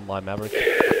carrot on my Maverick.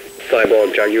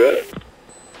 Cyborg Jaguar.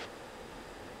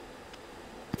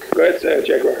 Go ahead,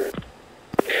 Jaguar.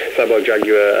 Cyborg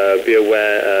Jaguar, be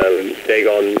aware,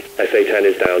 Dagon SA-10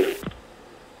 is down.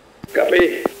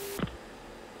 Copy.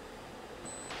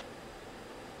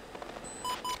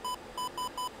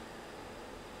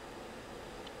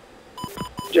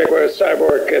 Jaguar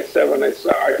Cyborg at 7, it's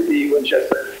RTB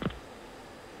Winchester.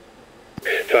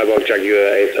 Cyborg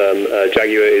Jaguar A-firm,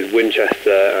 Jaguar is Winchester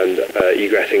and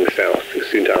egressing south,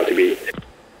 soon to RTB.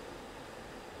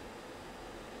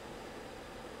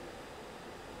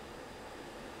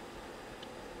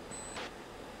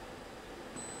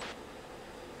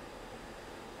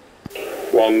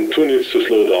 Two needs to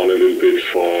slow down a little bit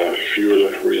for fuel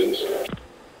reasons.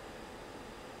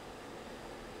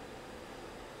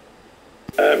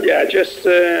 Yeah, just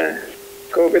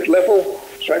go a bit level,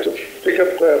 try to pick up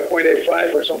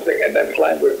 0.85 or something, and then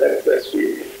climb with that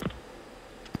speed.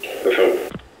 Affirm.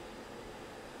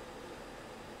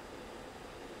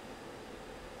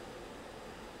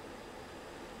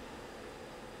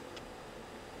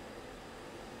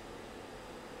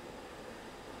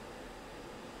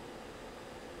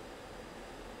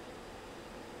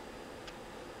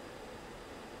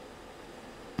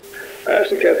 I have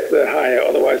to get higher,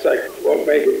 otherwise I won't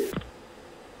make it.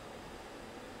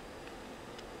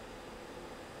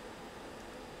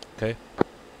 Okay.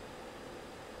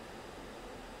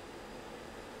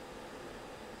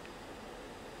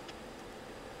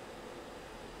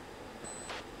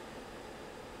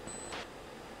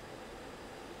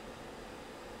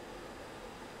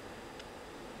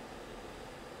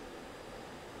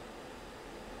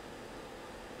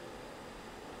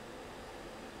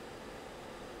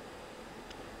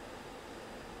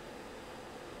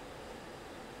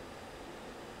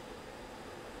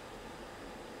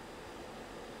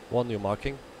 One new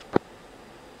marking.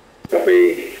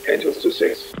 Copy, Angels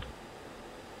 2-6.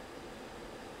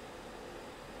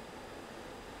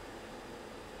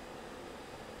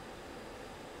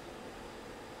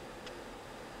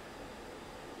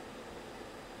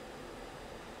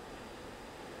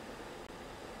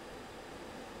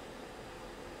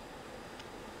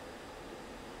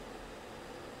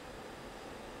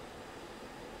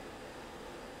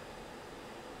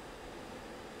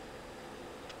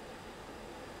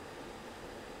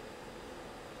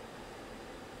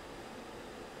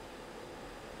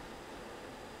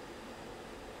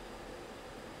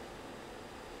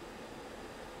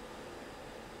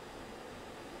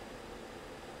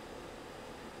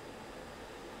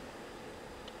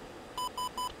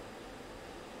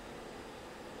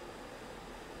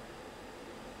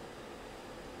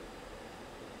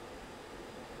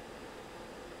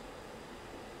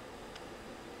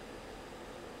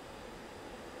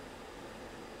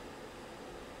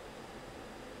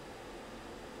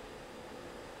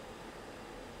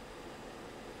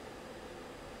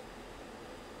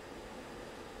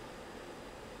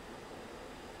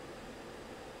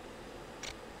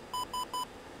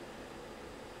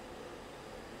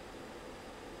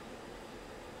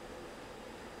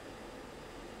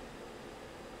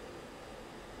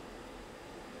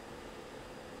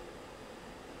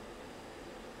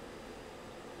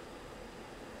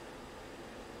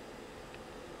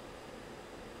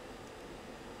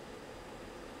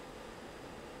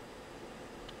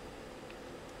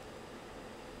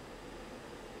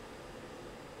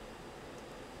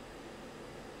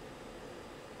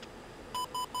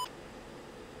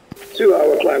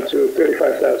 Two-hour climb to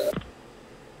 35,000.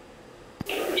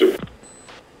 Two.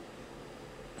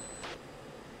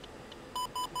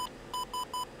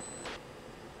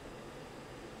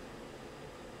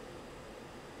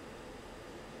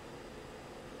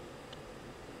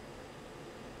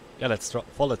 Yeah, let's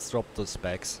drop the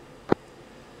specs.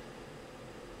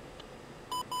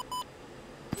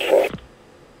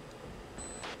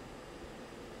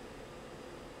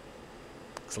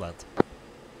 Excellent.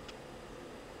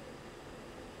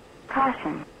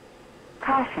 Caution.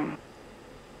 Caution.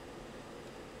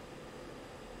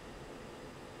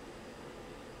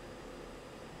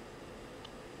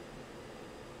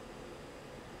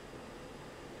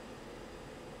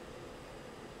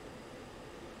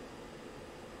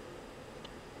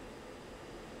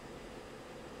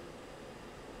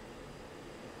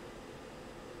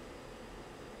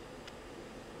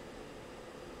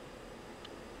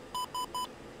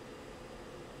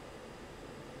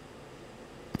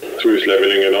 Two is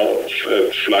leveling it off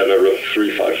at flight level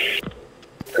 35.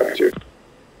 Copy 2.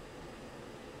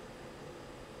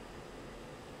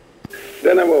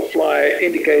 Then I will fly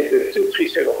indicated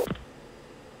 230.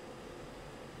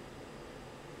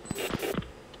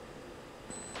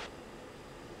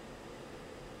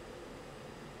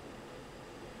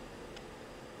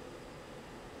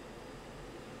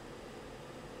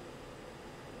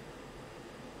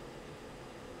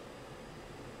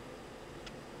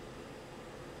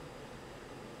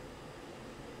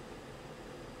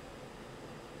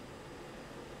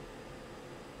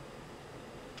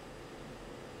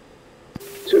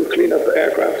 To clean up the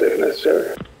aircraft if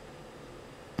necessary.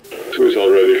 Two is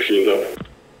already cleaned up.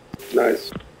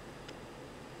 Nice.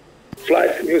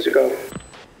 Flight, music go.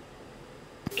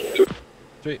 2,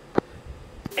 3.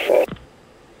 4.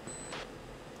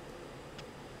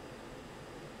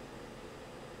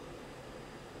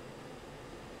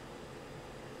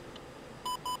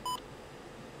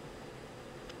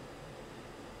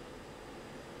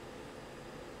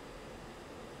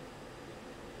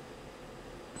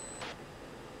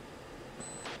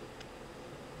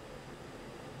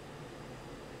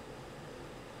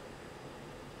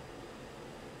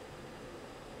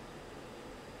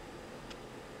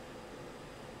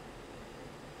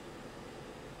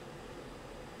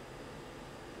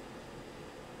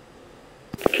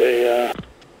 Okay,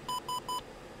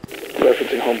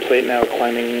 referencing home plate now,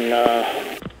 climbing,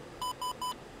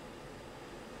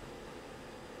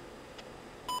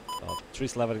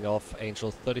 Trees leveling off,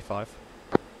 Angel 35.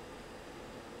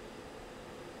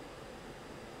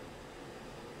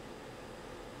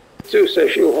 Two, say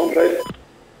fuel home plate.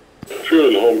 Fuel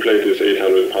on home plate is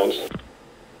 800 pounds.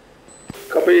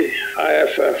 Copy, I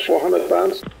have 400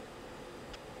 pounds.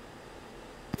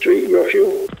 3, your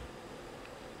fuel.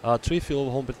 3 fuel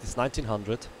home plate is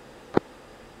 1900.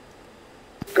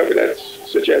 Copy that.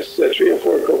 Suggest 3 and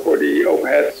 4 go for the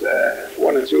overhead.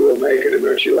 1 and 2 will make an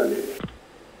emergency landing.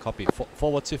 Copy.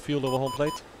 Forward to fuel over home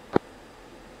plate.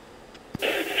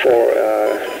 4,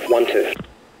 1, 2.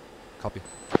 Copy.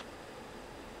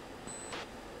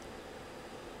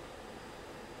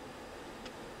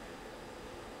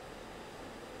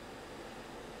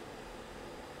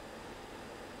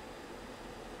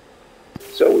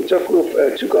 So we took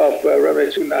off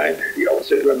runway 29. The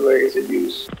opposite runway is in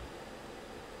use.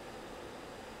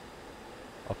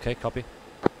 Okay, copy.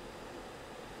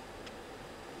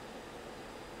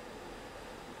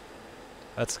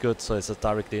 That's good, so it's a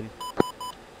direct in.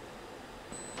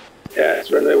 Yeah,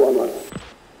 it's runway 11.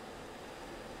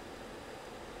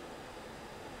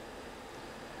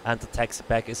 And the taxi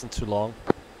back isn't too long.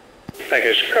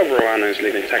 Package, Cobra 1 is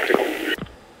leaving tactical.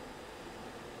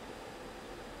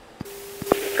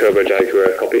 Cobra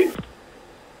Jaguar, copy.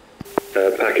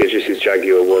 Package, this is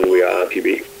Jaguar 1, we are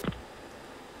RPB.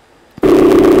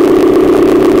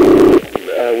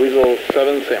 Weasel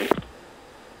 7, same.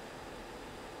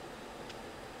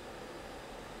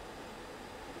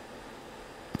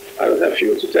 I don't have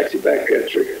fuel to taxi back,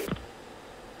 Trigger.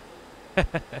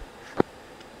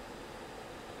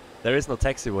 There is no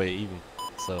taxiway even,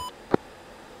 so...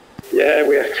 Yeah,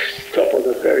 we have to stop on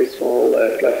a very small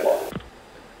platform.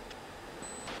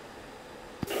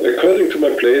 According to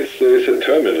my plates, there is a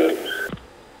terminal.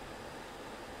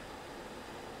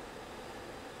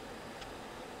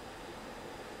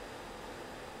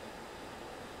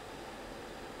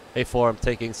 Hey 4, I'm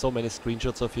taking so many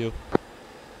screenshots of you.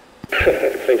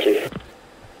 Thank you.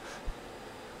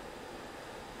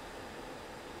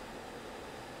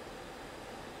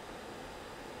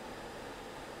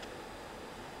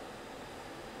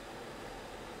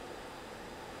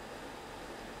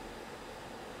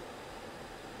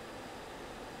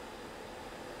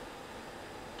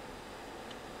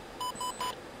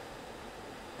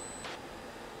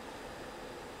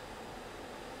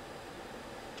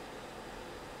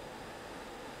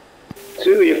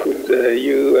 Two, you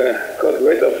got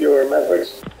rid of your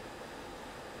Mavericks.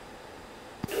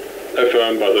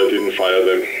 Affirm, but I didn't fire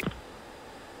them.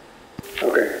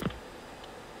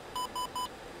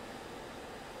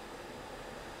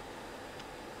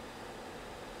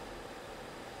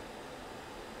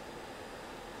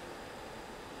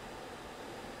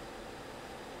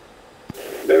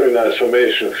 Very nice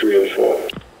formation, 3 and 4.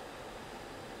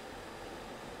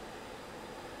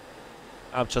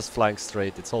 I'm just flying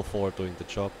straight, it's all 4 doing the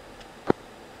job.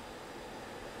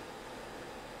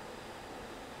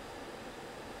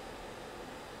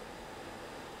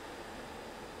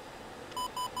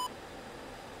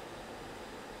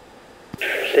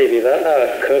 Stevie,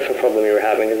 that cursor problem you were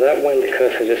having, is that when the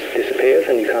cursor just disappears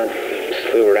and you can't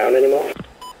slew around anymore?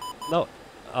 No,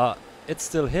 it's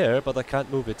still here, but I can't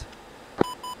move it.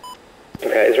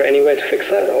 Okay, is there any way to fix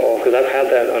that? Or because I've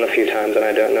had that on a few times and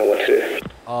I don't know what to do.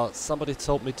 Somebody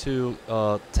told me to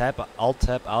alt tab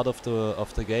out of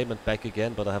the game and back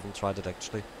again, but I haven't tried it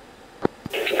actually.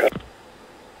 Okay.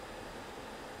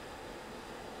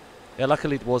 Yeah,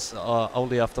 luckily it was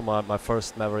only after my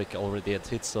first Maverick already had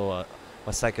hit, so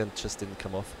my second just didn't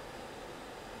come off.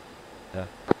 Yeah.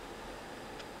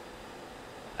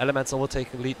 Elements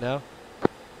overtaking lead now.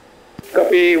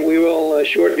 Copy, we will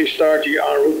shortly start the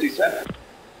en route descent.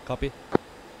 Copy.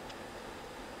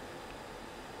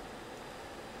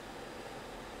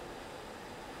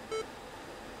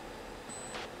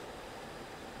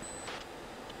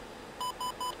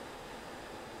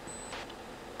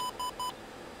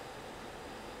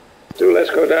 So let's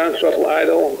go down, throttle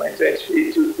idle, maintain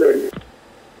speed 230.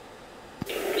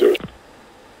 Two.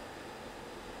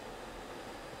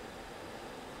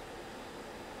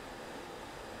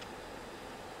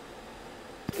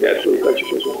 Yeah, 2, got your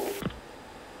visual.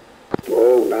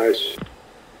 Oh, nice.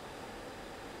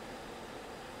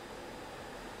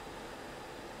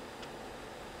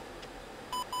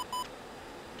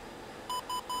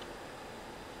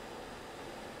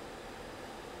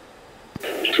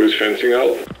 Two's fencing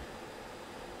out.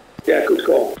 Yeah, good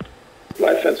call.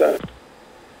 Light fence out.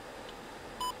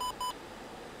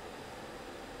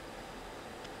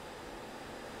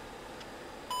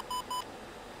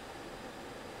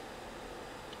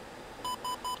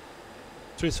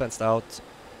 Trees fenced out.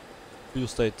 Fuel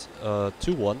state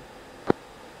 2-1. 4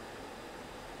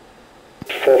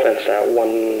 fenced out,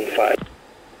 1-5.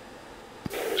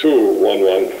 2, 1,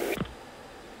 1.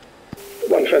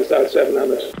 1 fenced out,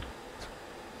 700.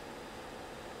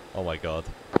 Oh my god.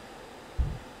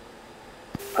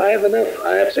 I have enough.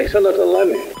 I have 600 to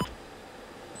lend me.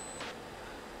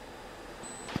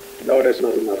 No, that's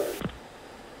not enough.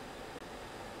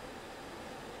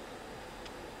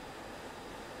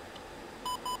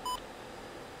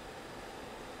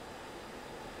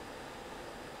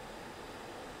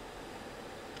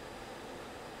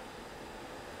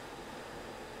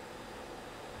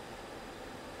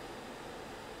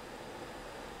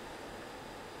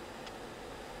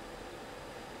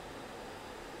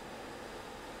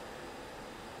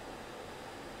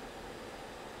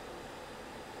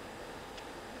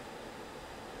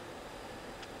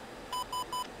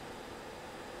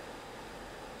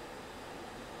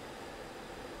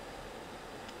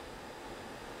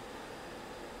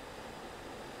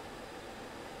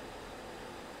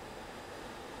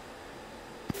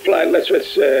 Flight, let's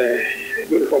switch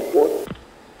uniform port.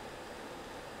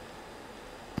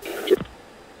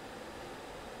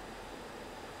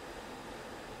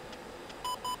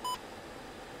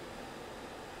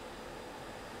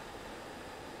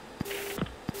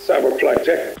 Cyber flight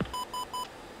check.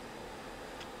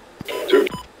 2.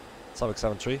 Subic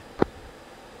 7-3.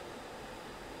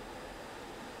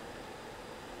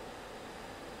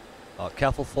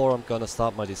 Careful 4, I'm gonna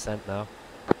start my descent now.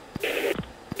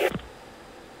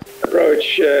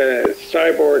 Approach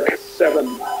Cyborg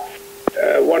 7,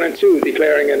 1 and 2,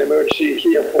 declaring an emergency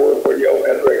clear for the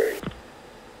overhead rig.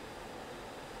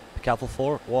 Careful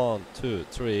 4, 1, 2,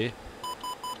 3.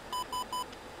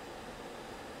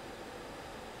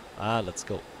 Let's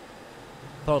go.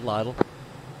 Throttle idle.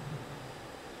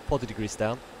 40 degrees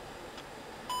down.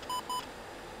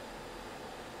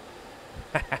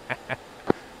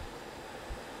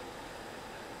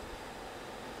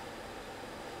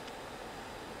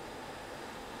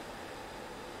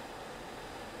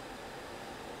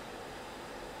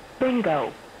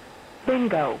 Bingo.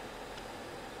 Bingo.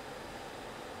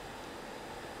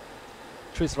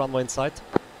 Trees runway inside.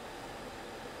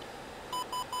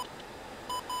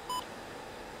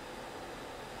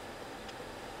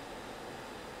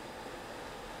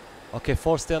 Okay,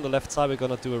 4 stay on the left side, we're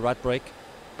gonna do a right brake.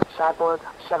 Cyborg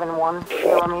 7-1,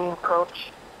 follow me,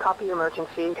 approach. Copy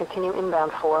emergency, continue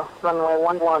inbound 4, runway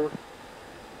 11.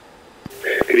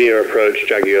 Continue approach,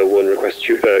 Jaguar 1, request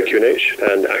QNH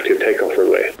and active takeoff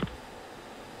runway.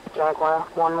 Jaguar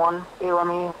 11, follow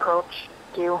me, approach.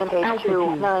 Q,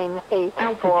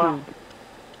 H29884.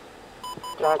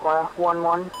 Jaguar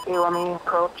 11, follow me,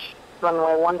 approach.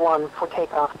 Runway 11 for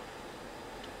takeoff.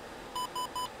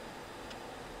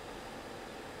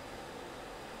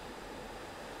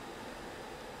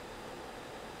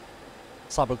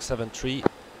 Cyborg 7-3,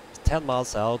 10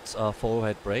 miles out, 4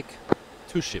 overhead brake,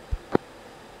 2 ship.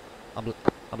 I'm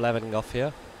leveling off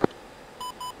here.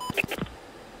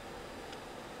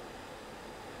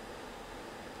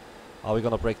 Are we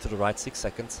gonna brake to the right 6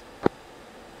 seconds?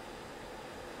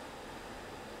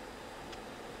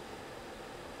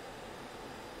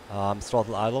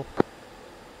 Throttle idle.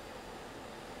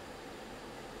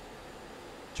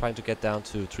 Trying to get down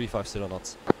to 350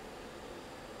 knots.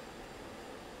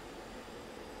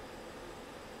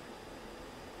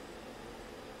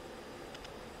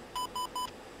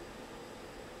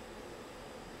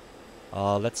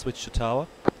 Let's switch to tower.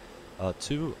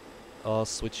 2,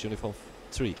 switch uniform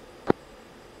 3.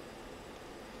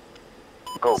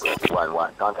 Cobra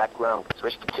 1-1, contact ground,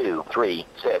 switch to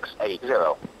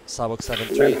 23680. Cyborg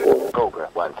 7-3 Cobra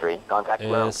 1-3, contact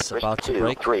ground, is switch about to to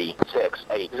brake.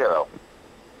 23680.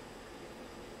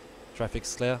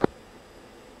 Traffic's clear.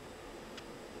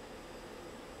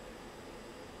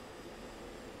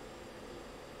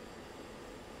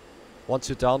 Once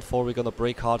you're down 4, we're gonna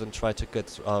brake hard and try to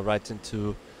get right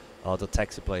into the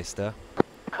taxi place there.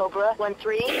 Cobra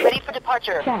 1-3, ready for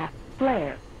departure. Shaft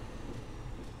flare.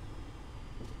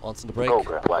 Onto the brake.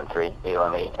 Cobra 1-3,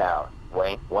 ELME down.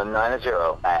 Wing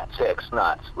 190 at 6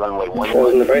 knots. Runway 11,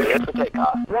 Hold in the brake. clear for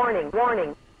takeoff. Warning,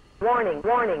 warning, warning,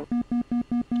 warning.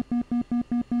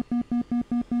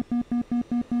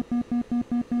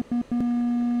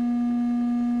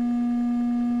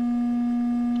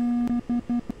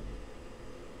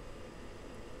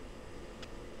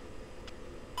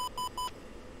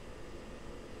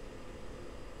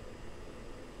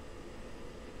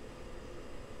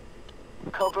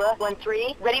 Cobra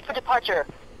 1-3, ready for departure.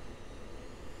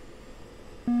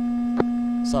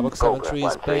 Cyborg Cobra 7-3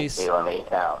 is 1-3, base. ELME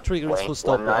down. Trigger is Wing full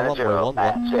stop on runway 190 11.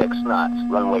 at 6 knots.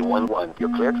 Runway 11,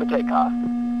 you're cleared for takeoff.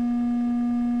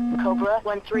 Cobra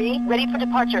 1-3, ready for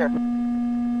departure.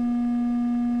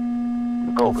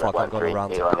 Cobra fuck, I'm going 1-3,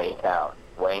 around. ELME down.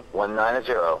 Wing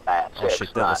 190 at Oh 6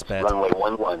 shit, that was knots. bad. Runway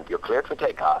 11, you're cleared for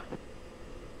takeoff.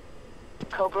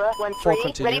 Cobra 1-3,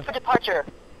 continue. ready for departure.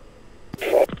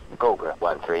 Cobra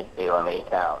 1-3, ELME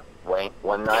down. Wing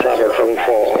Cyborg 190 at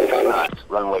 7-4, 6 on knots.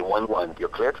 Runway 11, you're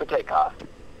cleared for takeoff.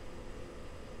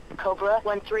 Cobra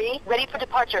 1-3, ready for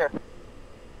departure.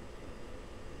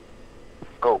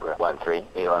 Cobra 1-3,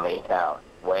 ELME down.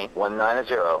 Wing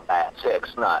 190 at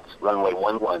 6 knots. Runway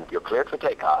 11, you're cleared for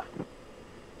takeoff.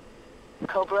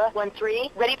 Cobra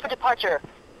 1-3, ready for departure.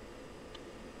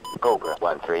 Cobra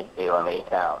 1-3, ELME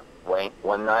down. Wing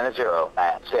 190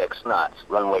 at 6 knots.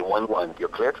 Runway 11, you're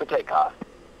cleared for takeoff.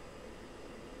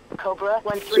 Cobra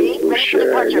 1-3, ready for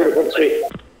departure. 1-3.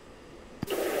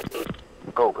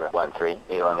 Cobra 1-3,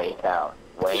 ELME down.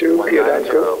 Wing Two, clear that,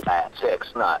 190 at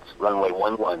 6 knots. Runway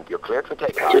 11, you're cleared for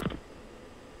takeoff.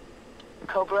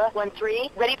 Cobra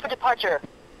 1-3, ready for departure.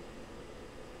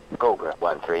 Cobra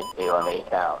 1-3, ELME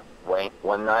down. Wing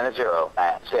 190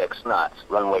 at 6 knots.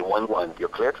 Runway 11, you're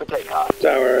cleared for takeoff.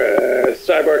 Tower,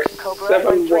 Cyborg Cobra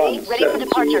 7-1, 1-3, ready for 7-2,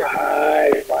 departure.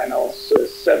 high, finals,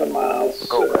 7 miles.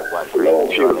 Cobra 1-3, Low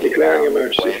fuel, ELME declaring down.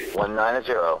 emergency. Wing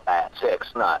 190 at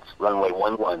 6 knots. Runway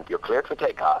 11, you're cleared for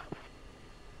takeoff.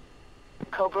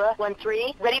 Cobra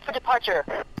 1-3, ready for departure.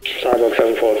 Cyborg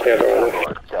 7-4, clear for runway.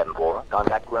 7-4,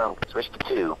 contact ground. Switch to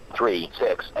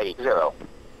 23680.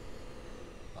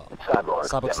 Cyborg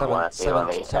Cyborg 7-1,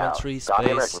 7-3 down. space, Stop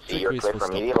emergency, you're decrease clear full for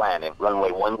stop. immediate landing. Runway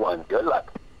 11, good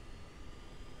luck.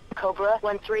 Cobra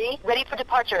 1-3, ready for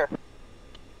departure.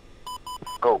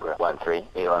 Cobra 1-3,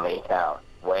 ELME down.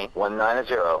 Wing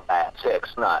 190 at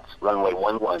 6 knots. Runway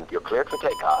 11, you're cleared for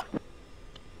takeoff.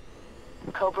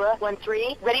 Cobra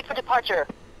 1-3, ready for departure.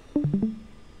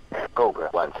 Cobra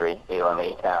 1-3,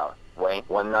 ELME down. Wing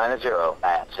 190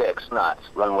 at 6 knots.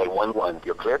 Runway 11,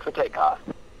 you're cleared for takeoff.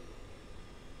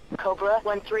 Cobra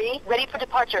 1-3, ready for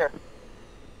departure.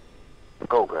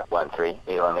 Cobra 1-3,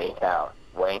 ELME down.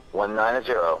 Wing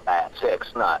 190 at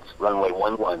 6 knots. Runway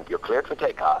 11, you're cleared for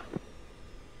takeoff.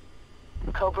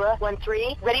 Cobra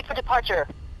 1-3, ready for departure.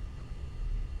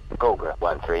 Cobra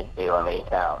 1-3, ELME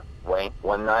down. Wing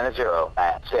 190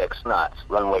 at 6 knots.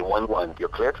 Runway 11, you're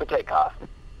cleared for takeoff.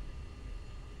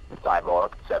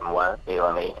 Cyborg 7-1,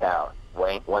 ELME down.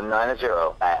 Wing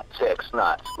 190 at 6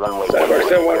 knots. Runway Cyborg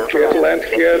 7-1, clear to land,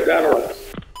 clear downwind.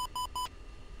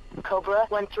 Cobra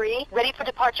 1-3, ready for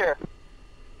departure.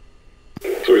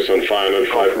 Pusan final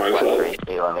 5 miles out. 1-3,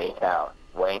 ELME down.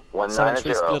 Wing 7-3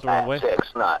 split 190 runway. at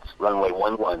 6 knots. Runway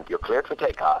 11, you're cleared for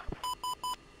takeoff.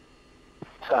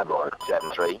 Cyborg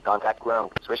 7-3, contact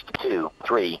ground. Switch to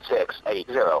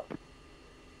 23680.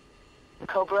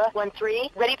 Cobra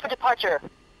 1-3, ready for departure.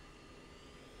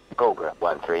 Cobra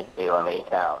 1-3, ELME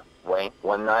down. Wait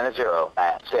 190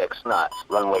 at 6 knots.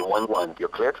 Runway 11. You're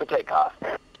cleared for takeoff.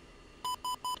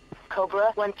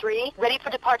 Cobra 1-3, ready for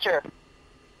departure.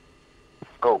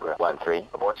 Cobra 1-3,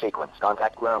 abort sequence.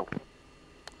 Contact ground.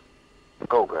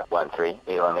 Cobra 1-3,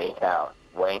 AOME tower.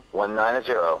 Wait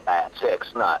 190 at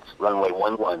 6 knots. Runway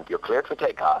 11. You're cleared for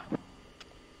takeoff.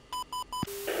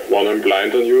 One, I'm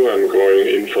blind on you. I'm going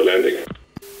in for landing.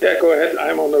 Yeah, go ahead.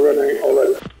 I'm on the runway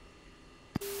already.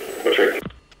 Perfect.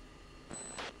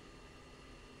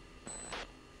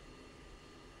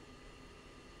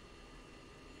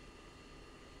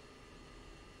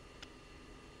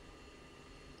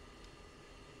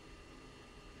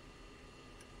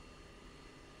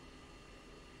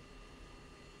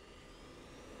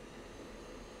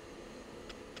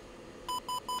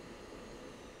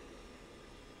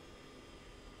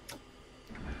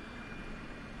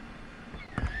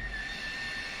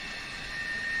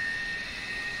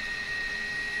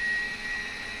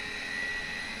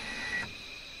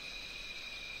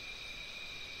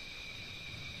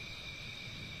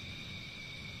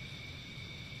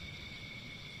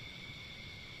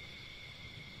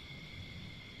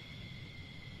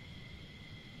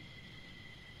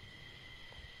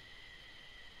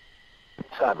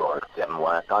 Cyborg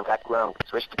 7-1, contact ground.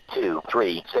 Switch to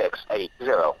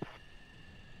 23680.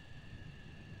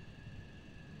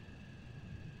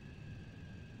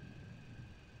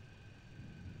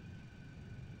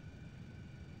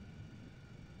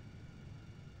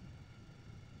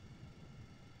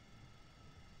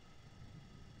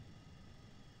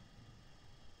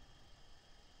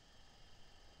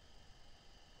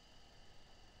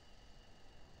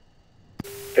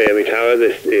 AME Tower,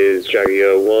 this is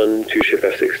Jaguar 1, 2 ship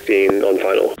F-16 on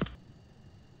final.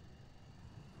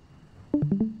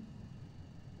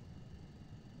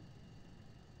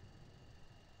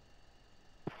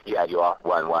 Jaguar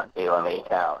 1-1, AOME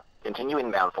tower. Continue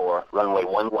inbound for runway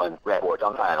 11, report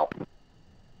on final.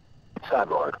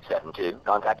 Cyborg 7-2,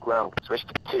 contact ground. Switch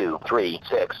to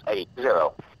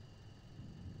 23680.